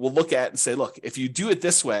 So we'll look at and say, look, if you do it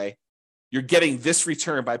this way, you're getting this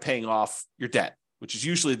return by paying off your debt, which is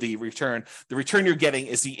usually the return. The return you're getting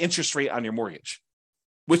is the interest rate on your mortgage,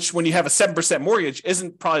 which when you have a 7% mortgage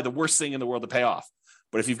isn't probably the worst thing in the world to pay off.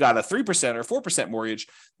 But if you've got a 3% or 4% mortgage,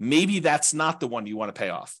 maybe that's not the one you want to pay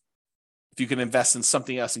off. If you can invest in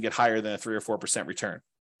something else and get higher than a 3 or 4% return,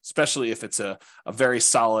 especially if it's a very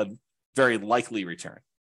solid, very likely return.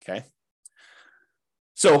 Okay.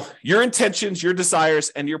 So your intentions, your desires,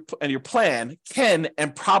 and your plan can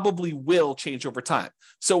and probably will change over time.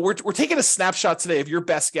 So we're taking a snapshot today of your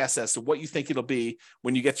best guess as to what you think it'll be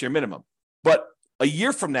when you get to your minimum. But a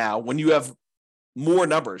year from now, when you have more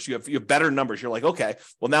numbers, you have better numbers, you're like, okay,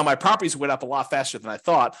 well, now my properties went up a lot faster than I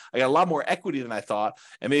thought. I got a lot more equity than I thought.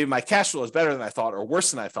 And maybe my cash flow is better than I thought or worse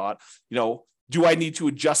than I thought. do I need to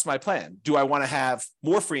adjust my plan? Do I want to have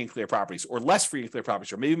more free and clear properties or less free and clear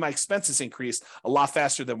properties? Or maybe my expenses increased a lot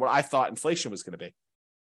faster than what I thought inflation was going to be.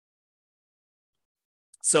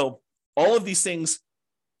 So all of these things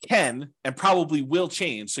can and probably will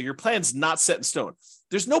change. So your plan's not set in stone.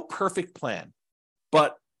 There's no perfect plan,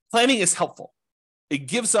 but planning is helpful. It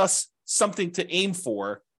gives us something to aim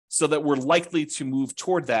for so that we're likely to move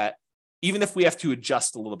toward that, even if we have to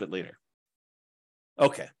adjust a little bit later.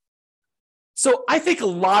 Okay. So I think a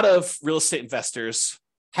lot of real estate investors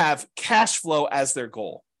have cash flow as their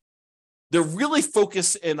goal. They're really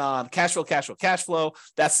focused in on cash flow, cash flow, cash flow.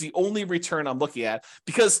 That's the only return I'm looking at,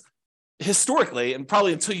 because historically, and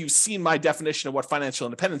probably until you've seen my definition of what financial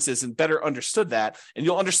independence is and better understood that, and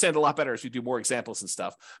you'll understand a lot better as we do more examples and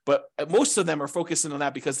stuff. But most of them are focusing on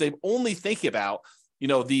that because they only think about,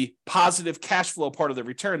 the positive cash flow part of the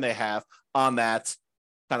return they have on that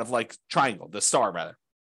kind of like triangle, the star rather.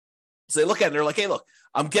 So they look at it and they're like, hey, look,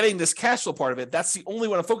 I'm getting this cash flow part of it. That's the only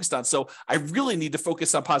one I'm focused on. So I really need to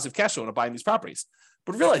focus on positive cash flow when I'm buying these properties.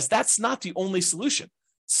 But realize that's not the only solution.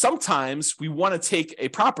 Sometimes we want to take a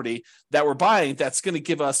property that we're buying that's going to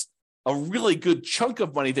give us a really good chunk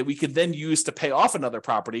of money that we could then use to pay off another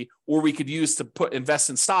property, or we could use to invest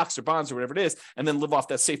in stocks or bonds or whatever it is, and then live off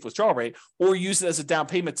that safe withdrawal rate, or use it as a down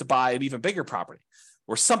payment to buy an even bigger property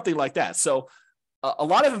or something like that. So a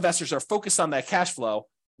lot of investors are focused on that cash flow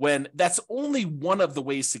when that's only one of the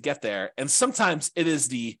ways to get there. And sometimes it's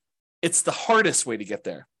the hardest way to get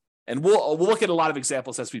there. And we'll look at a lot of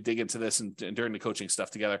examples as we dig into this and during the coaching stuff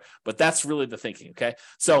together, but that's really the thinking. Okay.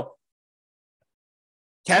 So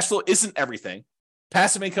cash flow isn't everything.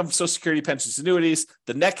 Passive income from Social Security, pensions, annuities,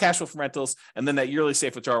 the net cash flow from rentals, and then that yearly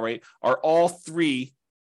safe withdrawal rate are all 3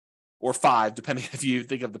 or 5, depending if you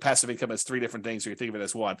think of the passive income as 3 different things or you think of it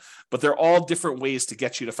as one. But they're all different ways to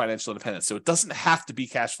get you to financial independence. So it doesn't have to be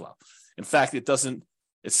cash flow. In fact, it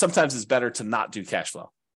sometimes is better to not do cash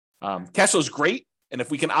flow. Cash flow is great. And if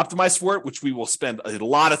we can optimize for it, which we will spend a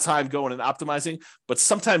lot of time going and optimizing, but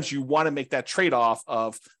sometimes you want to make that trade-off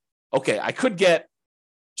of, okay, I could get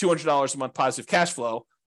 $200 a month positive cash flow,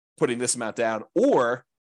 putting this amount down, or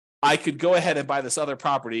I could go ahead and buy this other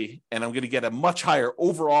property and I'm going to get a much higher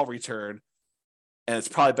overall return. And it's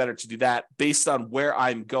probably better to do that based on where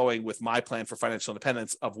I'm going with my plan for financial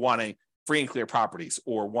independence of wanting free and clear properties,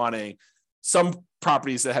 or wanting some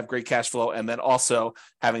properties that have great cash flow, and then also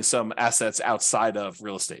having some assets outside of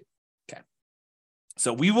real estate. Okay.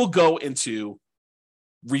 So we will go into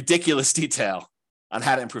ridiculous detail on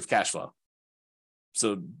how to improve cash flow.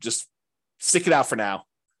 So just stick it out for now.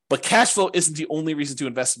 But cash flow isn't the only reason to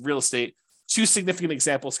invest in real estate. 2 significant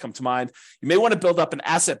examples come to mind. You may want to build up an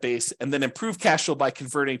asset base and then improve cash flow by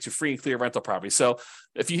converting to free and clear rental property. So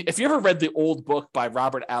if you ever read the old book by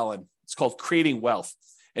Robert Allen, it's called Creating Wealth.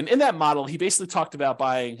 And in that model, he basically talked about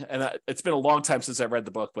buying, and it's been a long time since I read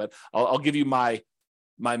the book, but I'll give you my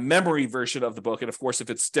memory version of the book. And of course, if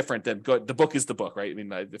it's different, then the book is the book, right? I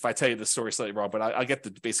mean, if I tell you the story slightly wrong, but I'll get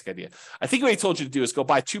the basic idea. I think what he told you to do is go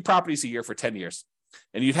buy 2 properties a year for 10 years.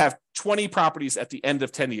 And you'd have 20 properties at the end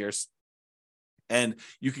of 10 years. And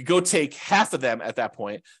you could go take half of them at that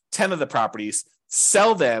point, 10 of the properties,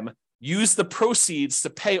 sell them, use the proceeds to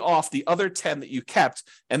pay off the other 10 that you kept,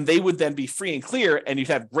 and they would then be free and clear, and you'd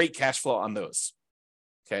have great cash flow on those.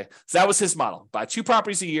 Okay. So that was his model. Buy 2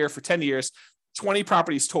 properties a year for 10 years, 20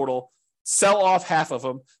 properties total, sell off half of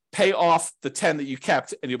them, pay off the 10 that you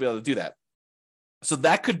kept, and you'll be able to do that. So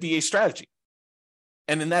that could be a strategy.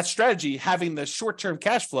 And in that strategy, having the short-term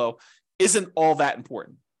cash flow isn't all that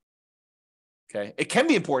important. Okay. It can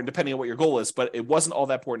be important depending on what your goal is, but it wasn't all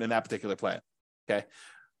that important in that particular plan. Okay.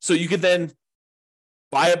 So you could then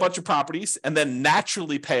buy a bunch of properties and then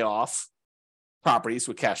naturally pay off properties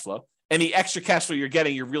with cash flow. Any extra cash flow you're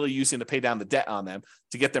getting, you're really using to pay down the debt on them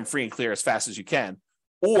to get them free and clear as fast as you can.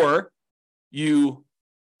 Or you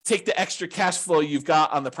take the extra cash flow you've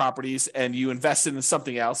got on the properties and you invest it in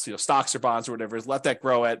something else, stocks or bonds or whatever, let that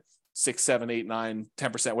grow at 6, 7, 8, 9,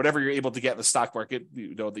 10%, whatever you're able to get in the stock market,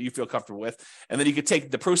 that you feel comfortable with. And then you could take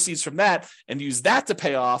the proceeds from that and use that to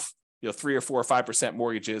pay off 3 or 4 or 5%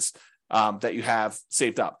 mortgages that you have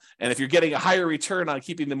saved up. And if you're getting a higher return on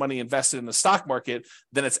keeping the money invested in the stock market,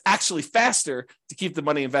 then it's actually faster to keep the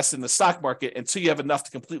money invested in the stock market until you have enough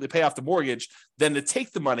to completely pay off the mortgage than to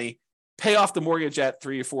take the money, pay off the mortgage at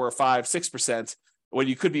 3 or 4 or 5, 6%, when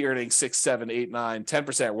you could be earning 6, 7, 8, 9,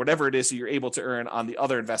 10%, whatever it is that you're able to earn on the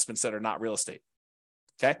other investments that are not real estate.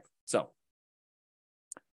 Okay. So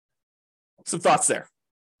some thoughts there.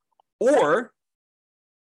 Or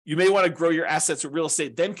you may want to grow your assets with real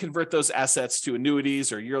estate, then convert those assets to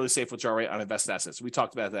annuities or yearly safe withdrawal rate on invested assets. We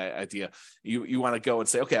talked about that idea. You want to go and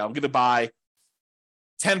say, okay, I'm going to buy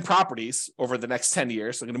 10 properties over the next 10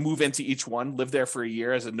 years. So I'm going to move into each one, live there for a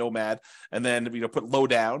year as a nomad, and then, put low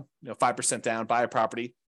down, 5% down, buy a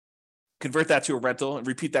property, convert that to a rental, and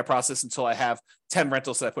repeat that process until I have 10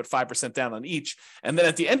 rentals that I put 5% down on each. And then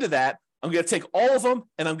at the end of that, I'm going to take all of them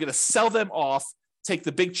and I'm going to sell them off, take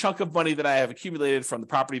the big chunk of money that I have accumulated from the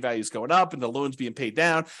property values going up and the loans being paid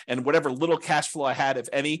down and whatever little cash flow I had, if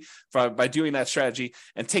any, by doing that strategy,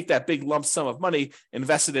 and take that big lump sum of money,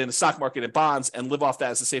 invest it in the stock market and bonds, and live off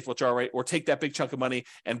that as a safe withdrawal rate, or take that big chunk of money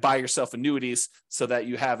and buy yourself annuities so that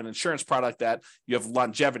you have an insurance product that you have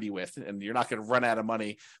longevity with, and you're not going to run out of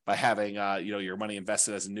money by having your money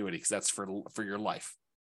invested as annuity, because that's for your life,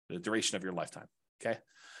 the duration of your lifetime. Okay.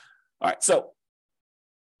 All right. So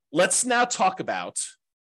let's now talk about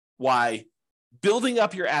why building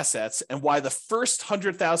up your assets and why the first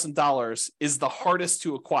 $100,000 is the hardest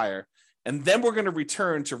to acquire. And then we're going to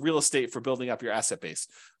return to real estate for building up your asset base.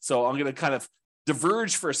 So I'm going to kind of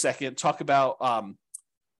diverge for a second, talk about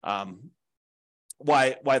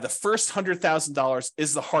why the first $100,000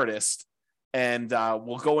 is the hardest. And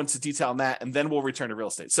we'll go into detail on that, and then we'll return to real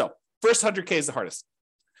estate. So first 100K is the hardest.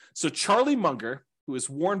 So Charlie Munger, who is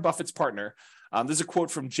Warren Buffett's partner, there's a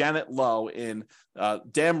quote from Janet Lowe in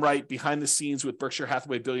Damn Right, Behind the Scenes with Berkshire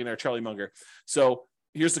Hathaway billionaire Charlie Munger. So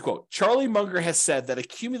here's the quote. Charlie Munger has said that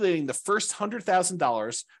accumulating the first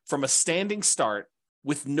 $100,000 from a standing start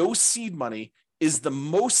with no seed money is the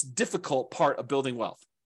most difficult part of building wealth.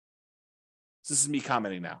 So this is me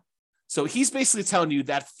commenting now. So he's basically telling you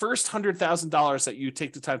that first $100,000 that you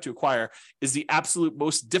take the time to acquire is the absolute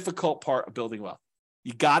most difficult part of building wealth.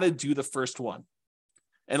 You got to do the first one.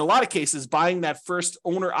 In a lot of cases, buying that first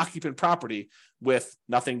owner-occupant property with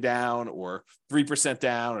nothing down, or 3%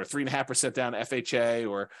 down, or 3.5% down FHA,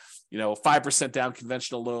 or 5% down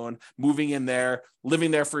conventional loan, moving in there,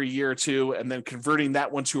 living there for a year or two, and then converting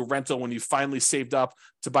that one to a rental when you finally saved up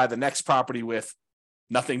to buy the next property with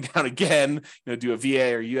nothing down again, do a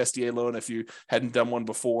VA or USDA loan if you hadn't done one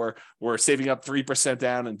before, or saving up 3%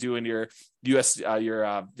 down and doing your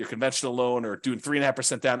your conventional loan, or doing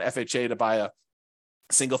 3.5% down FHA to buy a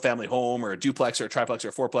single family home or a duplex or a triplex or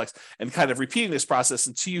a fourplex, and kind of repeating this process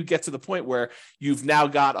until you get to the point where you've now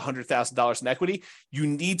got $100,000 in equity. You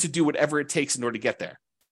need to do whatever it takes in order to get there.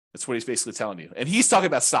 That's what he's basically telling you. And he's talking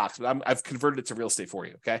about stocks, but I've converted it to real estate for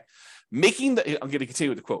you. Okay. I'm going to continue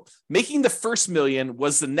with the quote. Making the first million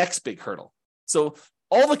was the next big hurdle. So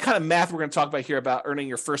all the kind of math we're going to talk about here about earning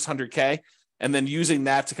your first 100K and then using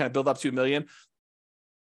that to kind of build up to $1 million,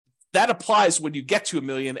 that applies when you get to $1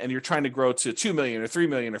 million and you're trying to grow to 2 million or 3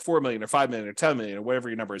 million or 4 million or 5 million or 10 million or whatever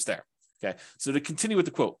your number is there. Okay. So to continue with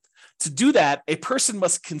the quote, to do that, a person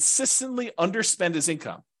must consistently underspend his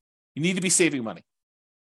income. You need to be saving money.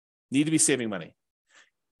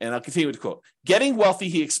 And I'll continue with the quote. Getting wealthy,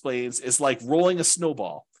 he explains, is like rolling a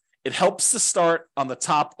snowball. It helps to start on the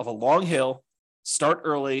top of a long hill, start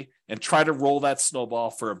early, and try to roll that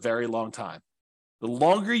snowball for a very long time. The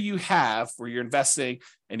longer you have where you're investing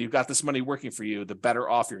and you've got this money working for you, the better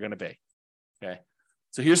off you're going to be. Okay.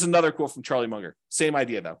 So here's another quote from Charlie Munger. Same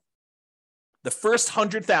idea though. The first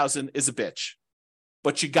 100,000 is a bitch,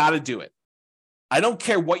 but you got to do it. I don't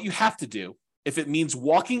care what you have to do. If it means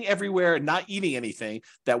walking everywhere and not eating anything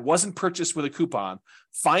that wasn't purchased with a coupon,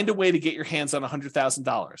 find a way to get your hands on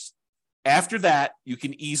 $100,000. After that, you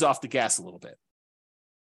can ease off the gas a little bit.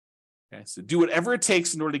 Okay. So do whatever it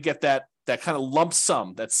takes in order to get that kind of lump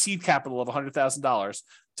sum, that seed capital of $100,000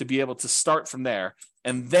 to be able to start from there.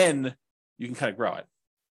 And then you can kind of grow it.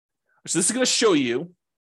 So this is going to show you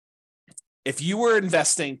if you were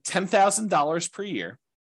investing $10,000 per year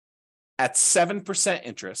at 7%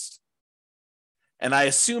 interest, and I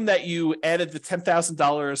assume that you added the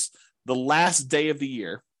 $10,000 the last day of the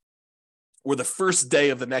year or the first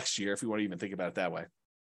day of the next year, if you want to even think about it that way.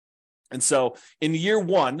 And so in year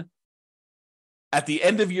one, at the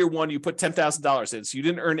end of year one, you put $10,000 in. So you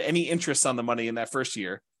didn't earn any interest on the money in that first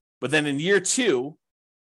year. But then in year two,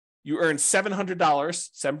 you earned $700,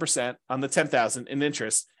 7% on the $10,000 in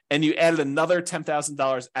interest, and you added another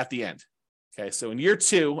 $10,000 at the end. Okay, so in year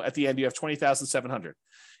two, at the end, you have $20,700.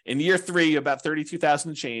 In year three, you have about $32,000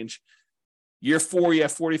 and change. Year four, you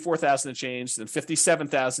have $44,000 and change. Then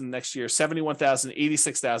 $57,000 next year, $71,000,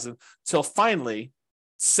 $86,000, till finally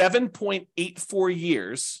 7.84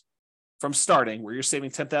 years from starting, where you're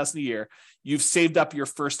saving $10,000 a year, you've saved up your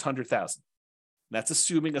first $100,000. That's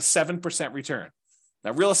assuming a 7% return.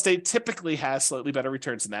 Now, real estate typically has slightly better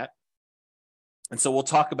returns than that. And so we'll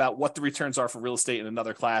talk about what the returns are for real estate in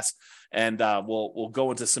another class, and we'll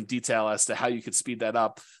go into some detail as to how you could speed that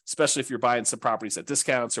up, especially if you're buying some properties at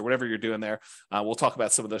discounts or whatever you're doing there. We'll talk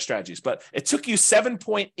about some of those strategies. But it took you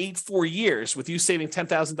 7.84 years with you saving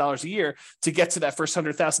 $10,000 a year to get to that first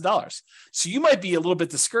 $100,000. So you might be a little bit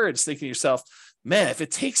discouraged, thinking to yourself, man, if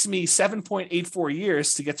it takes me 7.84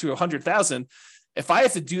 years to get to 100,000, if I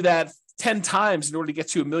have to do that 10 times in order to get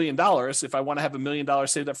to $1 million, if I want to have $1 million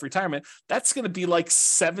saved up for retirement, that's going to be like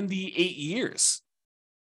 78 years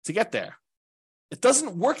to get there. It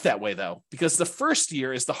doesn't work that way, though, because the first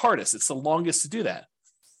year is the hardest. It's the longest to do that.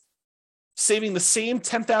 Saving the same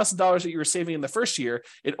 $10,000 that you were saving in the first year,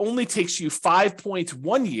 it only takes you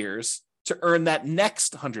 5.1 years to earn that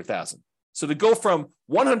next 100,000. So to go from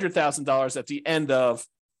 $100,000 at the end of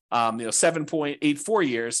 7.84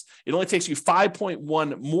 years, it only takes you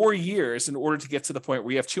 5.1 more years in order to get to the point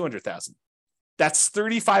where you have 200,000. That's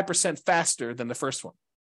 35% faster than the first one.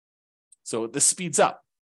 So this speeds up.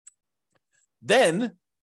 Then,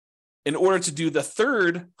 in order to do the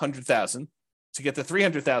third 100,000, to get the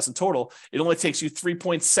 300,000 total, it only takes you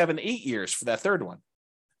 3.78 years for that third one.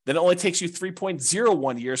 Then it only takes you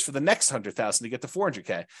 3.01 years for the next 100,000 to get to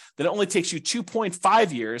 400K. Then it only takes you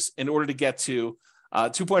 2.5 years in order to get to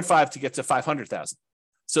 2.5 to get to 500,000.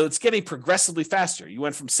 So it's getting progressively faster. You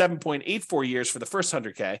went from 7.84 years for the first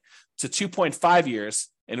 100K to 2.5 years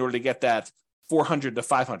in order to get that 400 to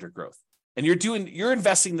 500 growth. And you're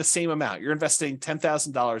investing the same amount. You're investing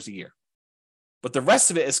 $10,000 a year. But the rest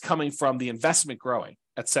of it is coming from the investment growing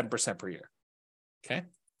at 7% per year. Okay.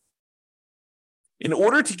 In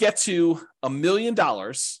order to get to $1 million,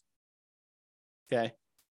 okay,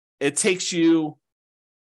 it takes you,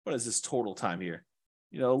 what is this total time here?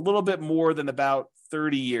 A little bit more than about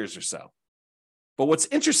 30 years or so. But what's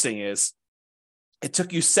interesting is it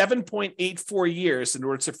took you 7.84 years in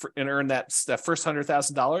order to earn that first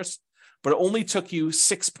 $100,000, but it only took you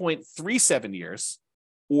 6.37 years,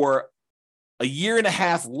 or a year and a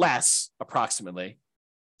half less approximately,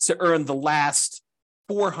 to earn the last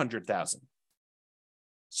 400,000.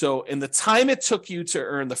 So in the time it took you to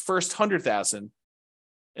earn the first 100,000,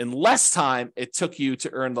 in less time it took you to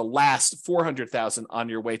earn the last 400,000 on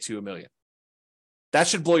your way to $1 million. That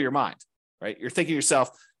should blow your mind, right? You're thinking to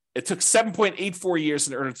yourself, it took 7.84 years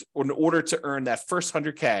in order to earn that first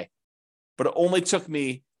 100K, but it only took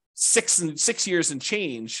me 6 years and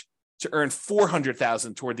change to earn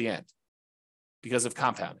 400,000 toward the end because of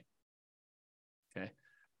compounding. Okay.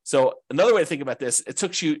 So another way to think about this, it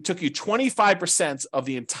took you 25% of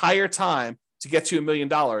the entire time to get to $1 million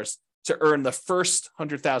to earn the first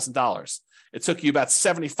 $100,000. It took you about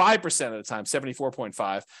 75% of the time,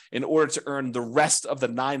 74.5, in order to earn the rest of the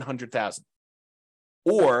 900,000.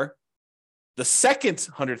 Or the second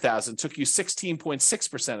 100,000 took you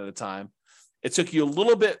 16.6% of the time. It took you a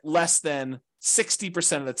little bit less than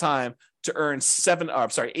 60% of the time to earn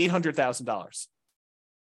 $800,000,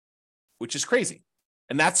 which is crazy.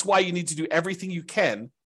 And that's why you need to do everything you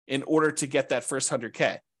can in order to get that first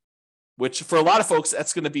 100K, which for a lot of folks,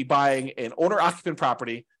 that's going to be buying an owner-occupant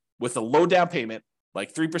property with a low down payment,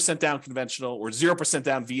 like 3% down conventional or 0%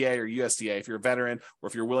 down VA or USDA if you're a veteran, or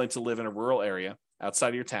if you're willing to live in a rural area outside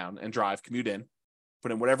of your town and commute in,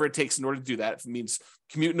 put in whatever it takes in order to do that. If it means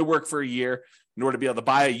commuting to work for a year in order to be able to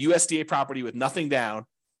buy a USDA property with nothing down,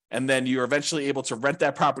 and then you're eventually able to rent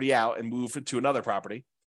that property out and move to another property,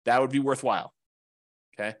 that would be worthwhile.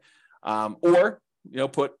 Okay. Or,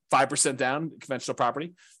 put 5% down conventional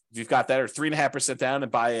property. If you've got that, or 3.5% down,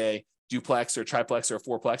 and buy a duplex or triplex or a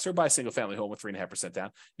fourplex, or buy a single family home with 3.5%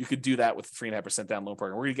 down. You could do that with a 3.5% down loan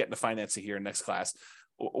program. We're going to get into financing here in next class.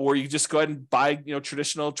 Or you just go ahead and buy,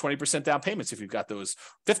 traditional 20% down payments if you've got those,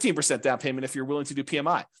 15% down payment if you're willing to do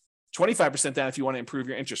PMI, 25% down if you want to improve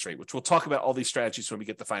your interest rate, which we'll talk about all these strategies when we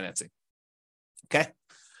get to financing. Okay.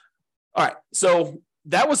 All right. So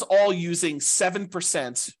that was all using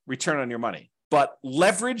 7% return on your money, but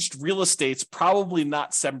leveraged real estate's probably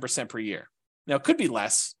not 7% per year. Now it could be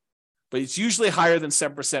less, but it's usually higher than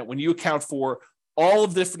 7% when you account for all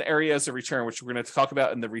of the different areas of return, which we're going to talk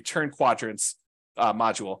about in the return quadrants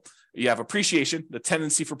module. You have appreciation, the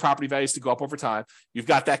tendency for property values to go up over time. You've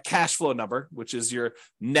got that cash flow number, which is your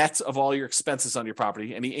net of all your expenses on your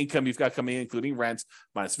property, any income you've got coming in, including rent,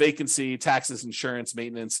 minus vacancy, taxes, insurance,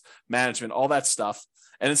 maintenance, management, all that stuff.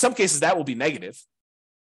 And in some cases, that will be negative,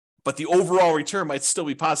 but the overall return might still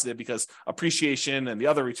be positive because appreciation and the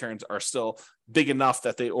other returns are still big enough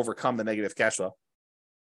that they overcome the negative cash flow.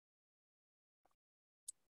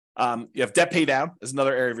 You have debt pay down is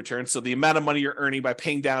another area of return. So the amount of money you're earning by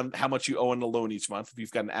paying down how much you owe on the loan each month, if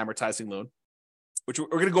you've got an amortizing loan. which we're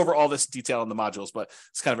going to go over all this detail in the modules, but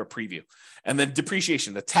it's kind of a preview. And then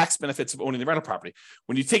depreciation, the tax benefits of owning the rental property.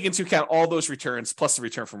 When you take into account all those returns, plus the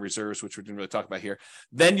return from reserves, which we didn't really talk about here,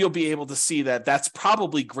 then you'll be able to see that that's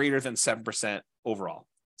probably greater than 7% overall,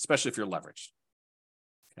 especially if you're leveraged.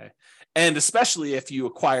 Okay. And especially if you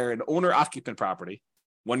acquire an owner-occupant property,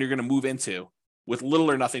 one you're going to move into with little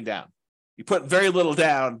or nothing down. You put very little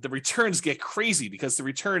down, the returns get crazy because the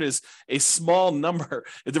return is a small number.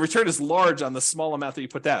 The return is large on the small amount that you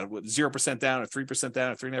put down, with 0% down or 3%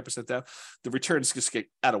 down or 3.5% down. The returns just get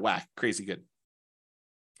out of whack, crazy good.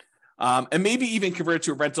 And maybe even convert it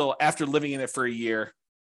to a rental after living in it for a year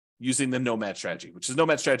using the nomad strategy, which is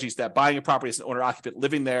nomad strategy is that buying a property as an owner occupant,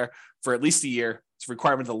 living there for at least a year. It's a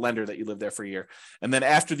requirement of the lender that you live there for a year. And then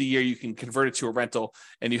after the year, you can convert it to a rental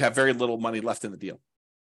and you have very little money left in the deal.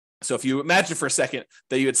 So if you imagine for a second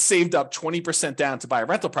that you had saved up 20% down to buy a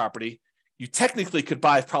rental property, you technically could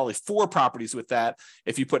buy probably 4 properties with that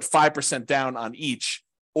if you put 5% down on each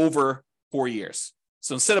over 4 years.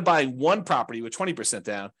 So instead of buying one property with 20%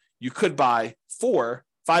 down, you could buy 4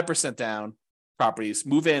 5% down properties,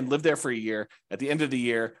 move in, live there for a year. At the end of the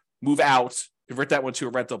year, move out, convert that one to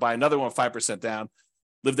a rental, buy another one 5% down,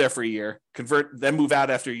 live there for a year, convert, then move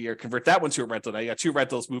out after a year, convert that one to a rental. Now you got 2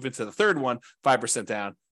 rentals, move into the third one, 5%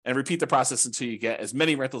 down, and repeat the process until you get as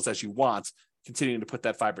many rentals as you want, continuing to put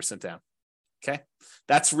that 5% down. Okay.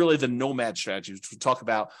 That's really the nomad strategy, which we talk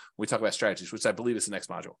about when we talk about strategies, which I believe is the next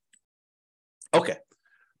module. Okay.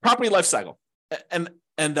 Property life cycle. And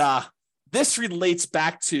this relates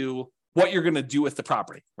back to what you're going to do with the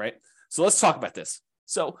property, right? So let's talk about this.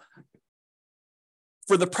 So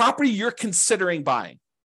for the property you're considering buying,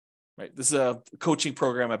 right? This is a coaching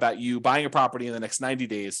program about you buying a property in the next 90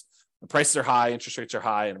 days. The prices are high, interest rates are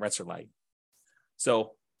high, and rents are light.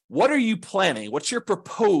 So what are you planning? What's your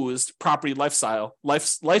proposed property life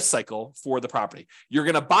cycle for the property? You're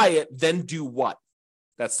going to buy it, then do what?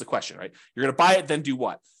 That's the question, right? You're going to buy it, then do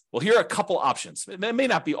what? Well, here are a couple options. It may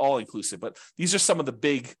not be all inclusive, but these are some of the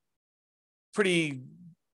big, pretty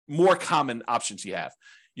more common options you have.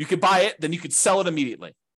 You could buy it, then you could sell it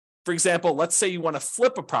immediately. For example, let's say you want to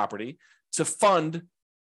flip a property to fund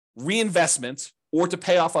reinvestment or to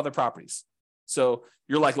pay off other properties. So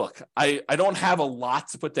you're like, look, I don't have a lot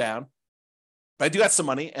to put down, but I do have some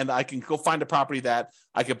money and I can go find a property that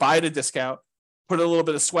I could buy at a discount, put a little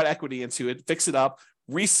bit of sweat equity into it, fix it up,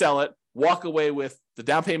 resell it, walk away with the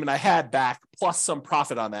down payment I had back, plus some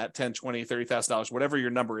profit on that, $10,000, $20,000, $30,000, whatever your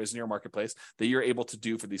number is in your marketplace that you're able to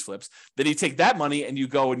do for these flips. Then you take that money and you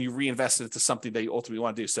go and you reinvest it into something that you ultimately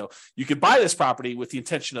want to do. So you could buy this property with the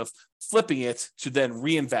intention of flipping it to then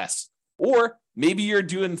reinvest. Or maybe you're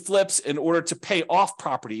doing flips in order to pay off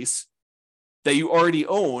properties that you already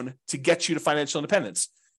own to get you to financial independence.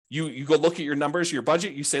 You go look at your numbers, your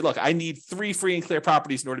budget, you say, look, I need 3 free and clear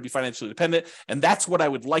properties in order to be financially independent. And that's what I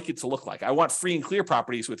would like it to look like. I want free and clear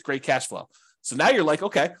properties with great cash flow. So now you're like,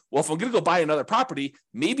 okay, well, if I'm going to go buy another property,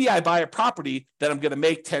 maybe I buy a property that I'm going to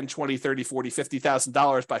make $10,000, $20,000, $30,000, $40,000,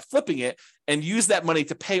 $50,000 by flipping it and use that money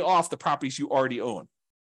to pay off the properties you already own.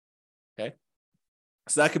 Okay.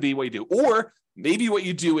 So that could be what you do. Or maybe what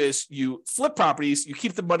you do is you flip properties, you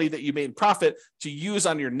keep the money that you made in profit to use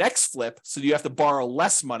on your next flip. So you have to borrow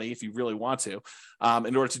less money if you really want to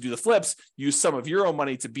in order to do the flips, use some of your own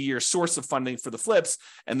money to be your source of funding for the flips.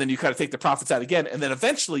 And then you kind of take the profits out again. And then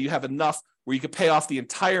eventually you have enough where you could pay off the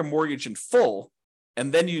entire mortgage in full.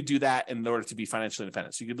 And then you do that in order to be financially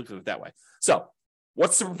independent. So you could look at it that way. So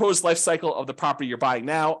what's the proposed life cycle of the property you're buying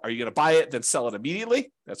now? Are you going to buy it, then sell it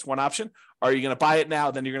immediately? That's one option. Are you going to buy it now,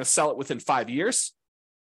 then you're going to sell it within 5 years?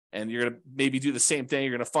 And you're going to maybe do the same thing.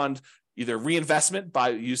 You're going to fund either reinvestment by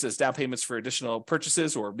use as down payments for additional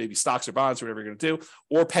purchases, or maybe stocks or bonds, or whatever you're going to do,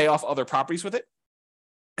 or pay off other properties with it.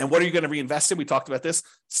 And what are you going to reinvest in? We talked about this: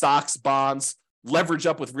 stocks, bonds, leverage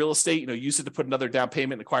up with real estate, use it to put another down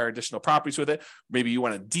payment and acquire additional properties with it. Maybe you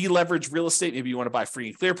want to deleverage real estate. Maybe you want to buy free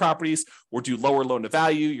and clear properties or do lower loan to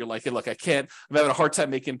value. You're like, hey, look, I'm having a hard time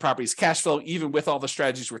making properties cash flow, even with all the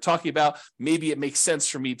strategies we're talking about. Maybe it makes sense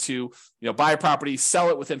for me to, buy a property, sell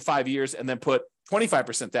it within 5 years, and then put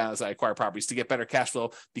 25% down as I acquire properties to get better cash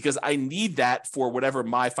flow, because I need that for whatever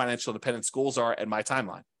my financial independence goals are and my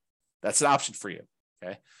timeline. That's an option for you.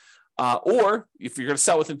 Okay. Or if you're going to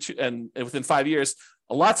sell within 5 years,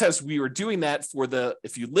 a lot of times we were doing that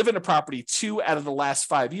if you live in a property 2 out of the last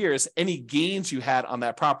 5 years, any gains you had on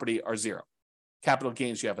that property are zero. Capital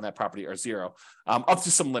gains you have on that property are zero, up to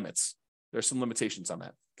some limits. There's some limitations on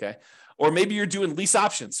that. Okay. Or maybe you're doing lease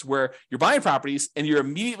options where you're buying properties and you're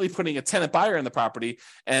immediately putting a tenant buyer in the property,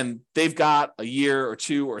 and they've got a year or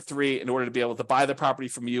 2 or 3 in order to be able to buy the property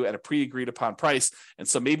from you at a pre-agreed upon price. And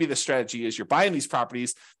so maybe the strategy is you're buying these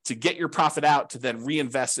properties to get your profit out to then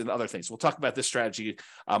reinvest in other things. We'll talk about this strategy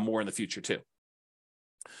more in the future too.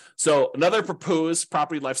 So another proposed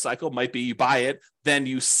property life cycle might be you buy it, then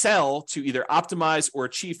you sell to either optimize or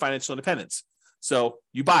achieve financial independence. So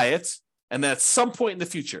you buy it, and then at some point in the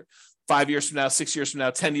future, 5 years from now, 6 years from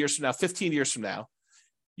now, 10 years from now, 15 years from now,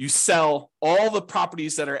 you sell all the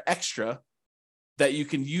properties that are extra that you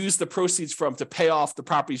can use the proceeds from to pay off the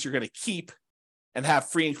properties you're going to keep and have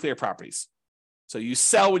free and clear properties. So you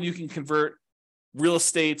sell when you can convert real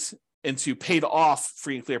estate into paid off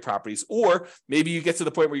free and clear properties. Or maybe you get to the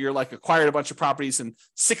point where you're like acquired a bunch of properties and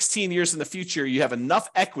 16 years in the future, you have enough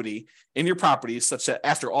equity in your properties such that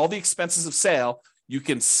after all the expenses of sale, you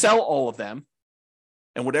can sell all of them.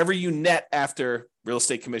 And whatever you net after real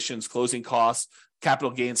estate commissions, closing costs,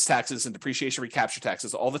 capital gains taxes, and depreciation recapture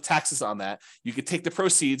taxes, all the taxes on that, you could take the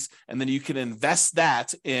proceeds and then you can invest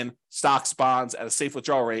that in stocks, bonds at a safe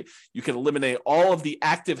withdrawal rate. You can eliminate all of the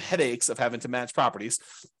active headaches of having to manage properties,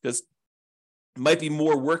 because it might be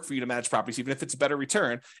more work for you to manage properties, even if it's a better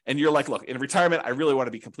return. And you're like, look, in retirement, I really want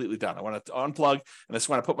to be completely done. I want to unplug and I just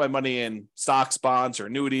want to put my money in stocks, bonds, or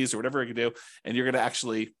annuities or whatever I can do. And you're going to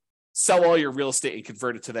actually sell all your real estate and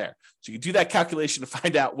convert it to there. So you can do that calculation to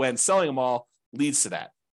find out when selling them all leads to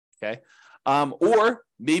that. Okay. Or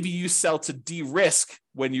maybe you sell to de-risk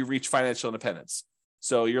when you reach financial independence.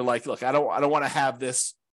 So you're like, look, I don't want to have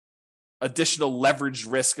this additional leverage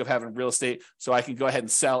risk of having real estate, so I can go ahead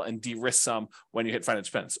and sell and de-risk some when you hit financial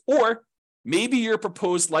independence. Or maybe your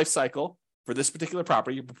proposed life cycle for this particular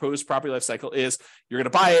property, your proposed property life cycle is you're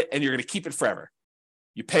going to buy it and you're going to keep it forever.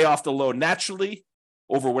 You pay off the loan naturally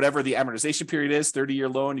over whatever the amortization period is, 30-year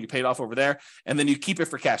loan, you pay it off over there, and then you keep it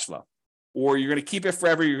for cash flow. Or you're going to keep it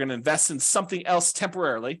forever, you're going to invest in something else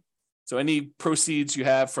temporarily. So any proceeds you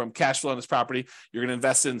have from cash flow on this property, you're going to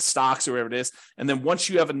invest in stocks or whatever it is. And then once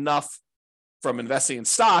you have enough from investing in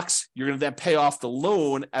stocks, you're going to then pay off the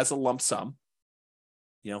loan as a lump sum.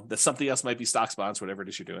 You know, that something else might be stocks, bonds, whatever it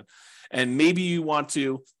is you're doing. And maybe you want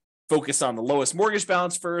to focus on the lowest mortgage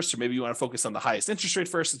balance first, or maybe you want to focus on the highest interest rate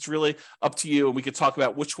first. It's really up to you. And we could talk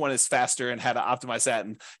about which one is faster and how to optimize that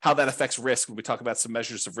and how that affects risk when we talk about some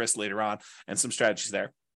measures of risk later on and some strategies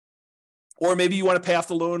there. Or maybe you want to pay off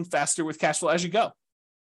the loan faster with cash flow as you go.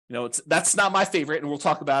 You know, that's not my favorite, and we'll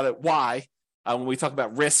talk about it why when we talk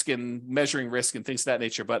about risk and measuring risk and things of that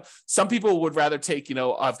nature. But some people would rather take, you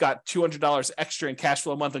know, I've got $200 extra in cash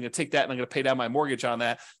flow a month. I'm going to take that and I'm going to pay down my mortgage on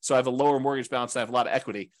that. So I have a lower mortgage balance and I have a lot of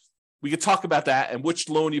equity. We could talk about that and which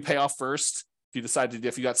loan you pay off first. If you decide to,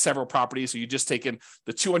 if you got several properties, so you just taking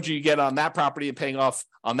the $200 you get on that property and paying off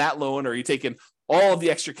on that loan, or you taking all of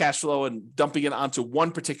the extra cash flow and dumping it onto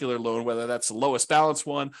one particular loan, whether that's the lowest balance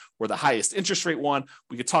one or the highest interest rate one.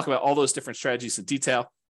 We could talk about all those different strategies in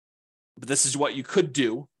detail. But this is what you could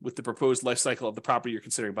do with the proposed life cycle of the property you're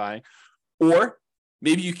considering buying. Or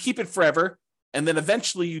maybe you keep it forever, and then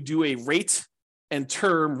eventually you do a rate and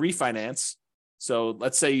term refinance. So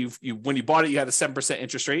let's say when you bought it, you had a 7%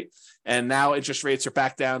 interest rate, and now interest rates are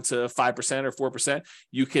back down to 5% or 4%.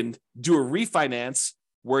 You can do a refinance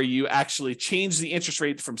where you actually change the interest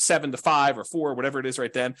rate from 7 to 5 or 4, whatever it is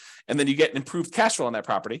right then, and then you get an improved cash flow on that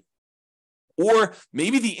property. Or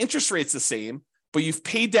maybe the interest rate's the same, but you've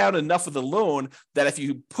paid down enough of the loan that if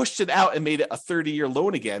you pushed it out and made it a 30-year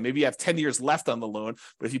loan again, maybe you have 10 years left on the loan,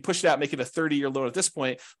 but if you push it out, make it a 30-year loan at this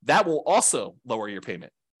point, that will also lower your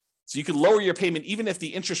payment. So you can lower your payment even if the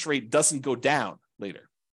interest rate doesn't go down later.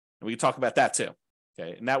 And we can talk about that too.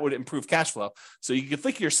 Okay. And that would improve cash flow. So you can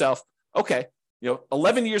think to yourself, okay,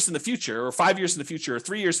 11 years in the future, or 5 years in the future, or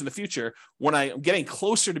 3 years in the future, when I am getting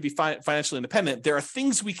closer to be financially independent, there are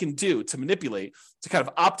things we can do to manipulate, to kind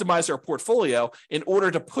of optimize our portfolio in order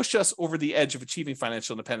to push us over the edge of achieving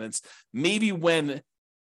financial independence. Maybe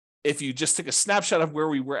if you just took a snapshot of where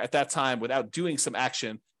we were at that time without doing some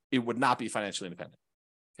action, it would not be financially independent.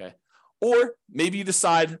 Okay. Or maybe you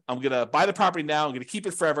decide, I'm going to buy the property now, I'm going to keep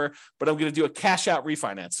it forever, but I'm going to do a cash out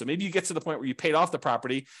refinance. So maybe you get to the point where you paid off the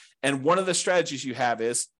property, and one of the strategies you have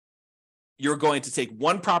is you're going to take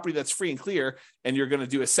one property that's free and clear, and you're going to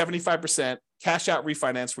do a 75% cash out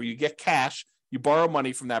refinance where you get cash, you borrow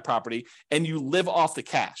money from that property, and you live off the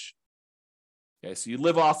cash. Okay, so you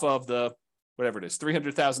live off of the whatever it is,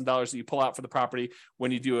 $300,000 that you pull out for the property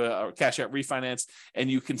when you do a cash out refinance,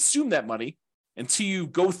 and you consume that money until you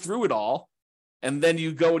go through it all, and then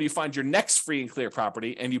you go and you find your next free and clear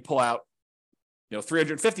property, and you pull out,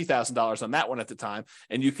 $350,000 on that one at the time,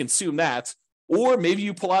 and you consume that. Or maybe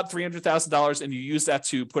you pull out $300,000 and you use that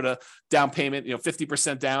to put a down payment,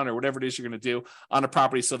 50% down or whatever it is you're going to do on a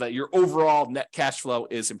property so that your overall net cash flow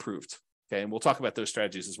is improved. Okay. And we'll talk about those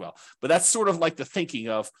strategies as well. But that's sort of like the thinking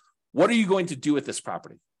of what are you going to do with this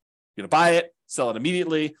property? You're going to buy it, sell it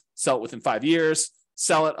immediately, sell it within 5 years,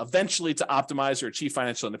 sell it eventually to optimize or achieve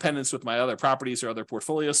financial independence with my other properties or other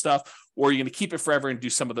portfolio stuff, or you're going to keep it forever and do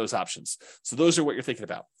some of those options. So those are what you're thinking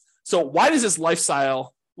about. So why does this life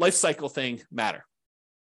cycle thing matter?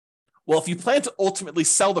 Well, if you plan to ultimately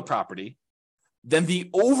sell the property, then the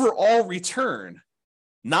overall return,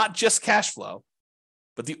 not just cash flow,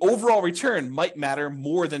 but the overall return might matter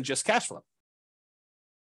more than just cash flow.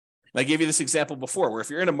 And I gave you this example before, where if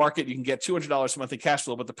you're in a market, you can get $200 a month in cash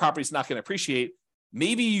flow, but the property's not going to appreciate.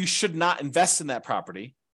 Maybe you should not invest in that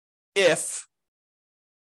property if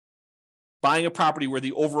buying a property where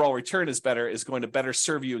the overall return is better is going to better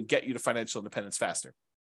serve you and get you to financial independence faster.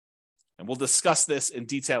 And we'll discuss this in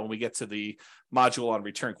detail when we get to the module on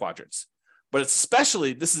return quadrants. But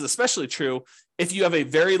this is especially true if you have a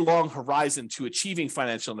very long horizon to achieving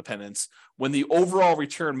financial independence, when the overall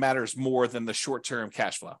return matters more than the short-term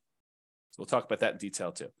cash flow. So we'll talk about that in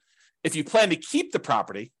detail too. If you plan to keep the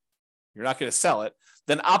property, you're not going to sell it,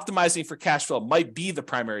 then optimizing for cash flow might be the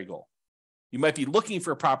primary goal. You might be looking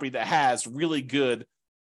for a property that has really good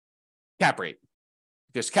cap rate,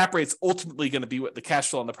 because cap rate's ultimately going to be what the cash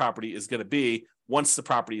flow on the property is going to be once the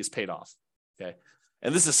property is paid off. Okay.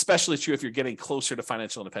 And this is especially true if you're getting closer to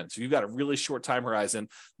financial independence. If you've got a really short time horizon,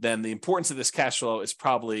 then the importance of this cash flow is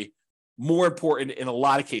probably more important in a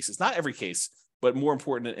lot of cases, not every case, but more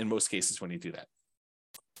important in most cases when you do that.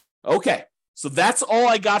 Okay. So that's all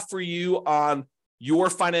I got for you on your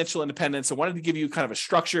financial independence. I wanted to give you kind of a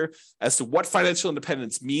structure as to what financial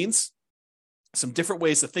independence means, some different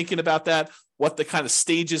ways of thinking about that, what the kind of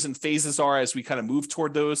stages and phases are as we kind of move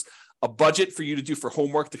toward those, a budget for you to do for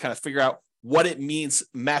homework to kind of figure out what it means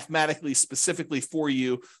mathematically, specifically for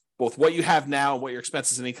you, both what you have now and what your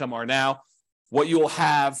expenses and income are now, what you will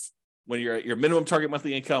have when you're at your minimum target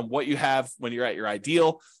monthly income, what you have when you're at your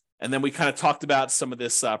ideal. And then we kind of talked about some of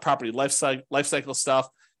this property life cycle stuff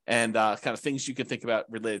and kind of things you can think about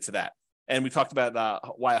related to that. And we talked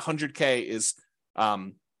about why 100K is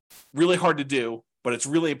really hard to do, but it's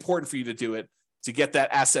really important for you to do it to get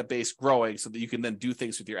that asset base growing so that you can then do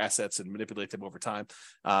things with your assets and manipulate them over time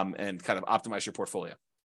and kind of optimize your portfolio.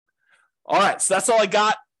 All right, so that's all I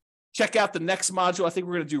got. Check out the next module. I think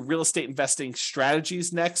we're going to do real estate investing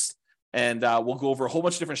strategies next. And we'll go over a whole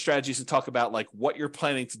bunch of different strategies and talk about like what you're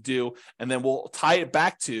planning to do. And then we'll tie it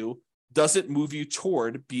back to, does it move you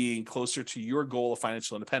toward being closer to your goal of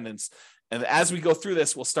financial independence? And as we go through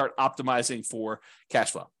this, we'll start optimizing for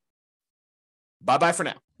cash flow. Bye-bye for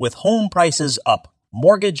now. With home prices up,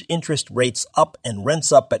 mortgage interest rates up, and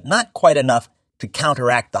rents up, but not quite enough to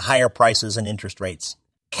counteract the higher prices and interest rates,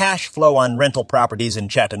 cash flow on rental properties in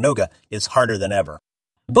Chattanooga is harder than ever.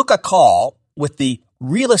 Book a call with the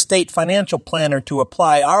Real Estate Financial Planner to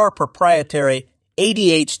apply our proprietary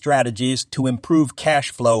 88 strategies to improve cash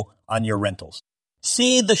flow on your rentals.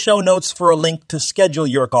 See the show notes for a link to schedule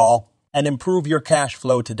your call and improve your cash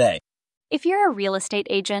flow today. If you're a real estate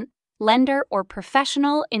agent, lender, or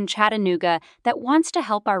professional in Chattanooga that wants to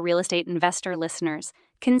help our real estate investor listeners,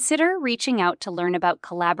 consider reaching out to learn about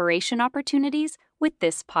collaboration opportunities with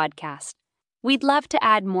this podcast. We'd love to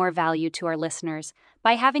add more value to our listeners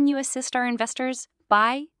by having you assist our investors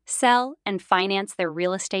buy, sell, and finance their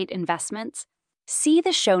real estate investments. See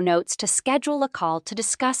the show notes to schedule a call to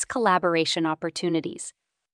discuss collaboration opportunities.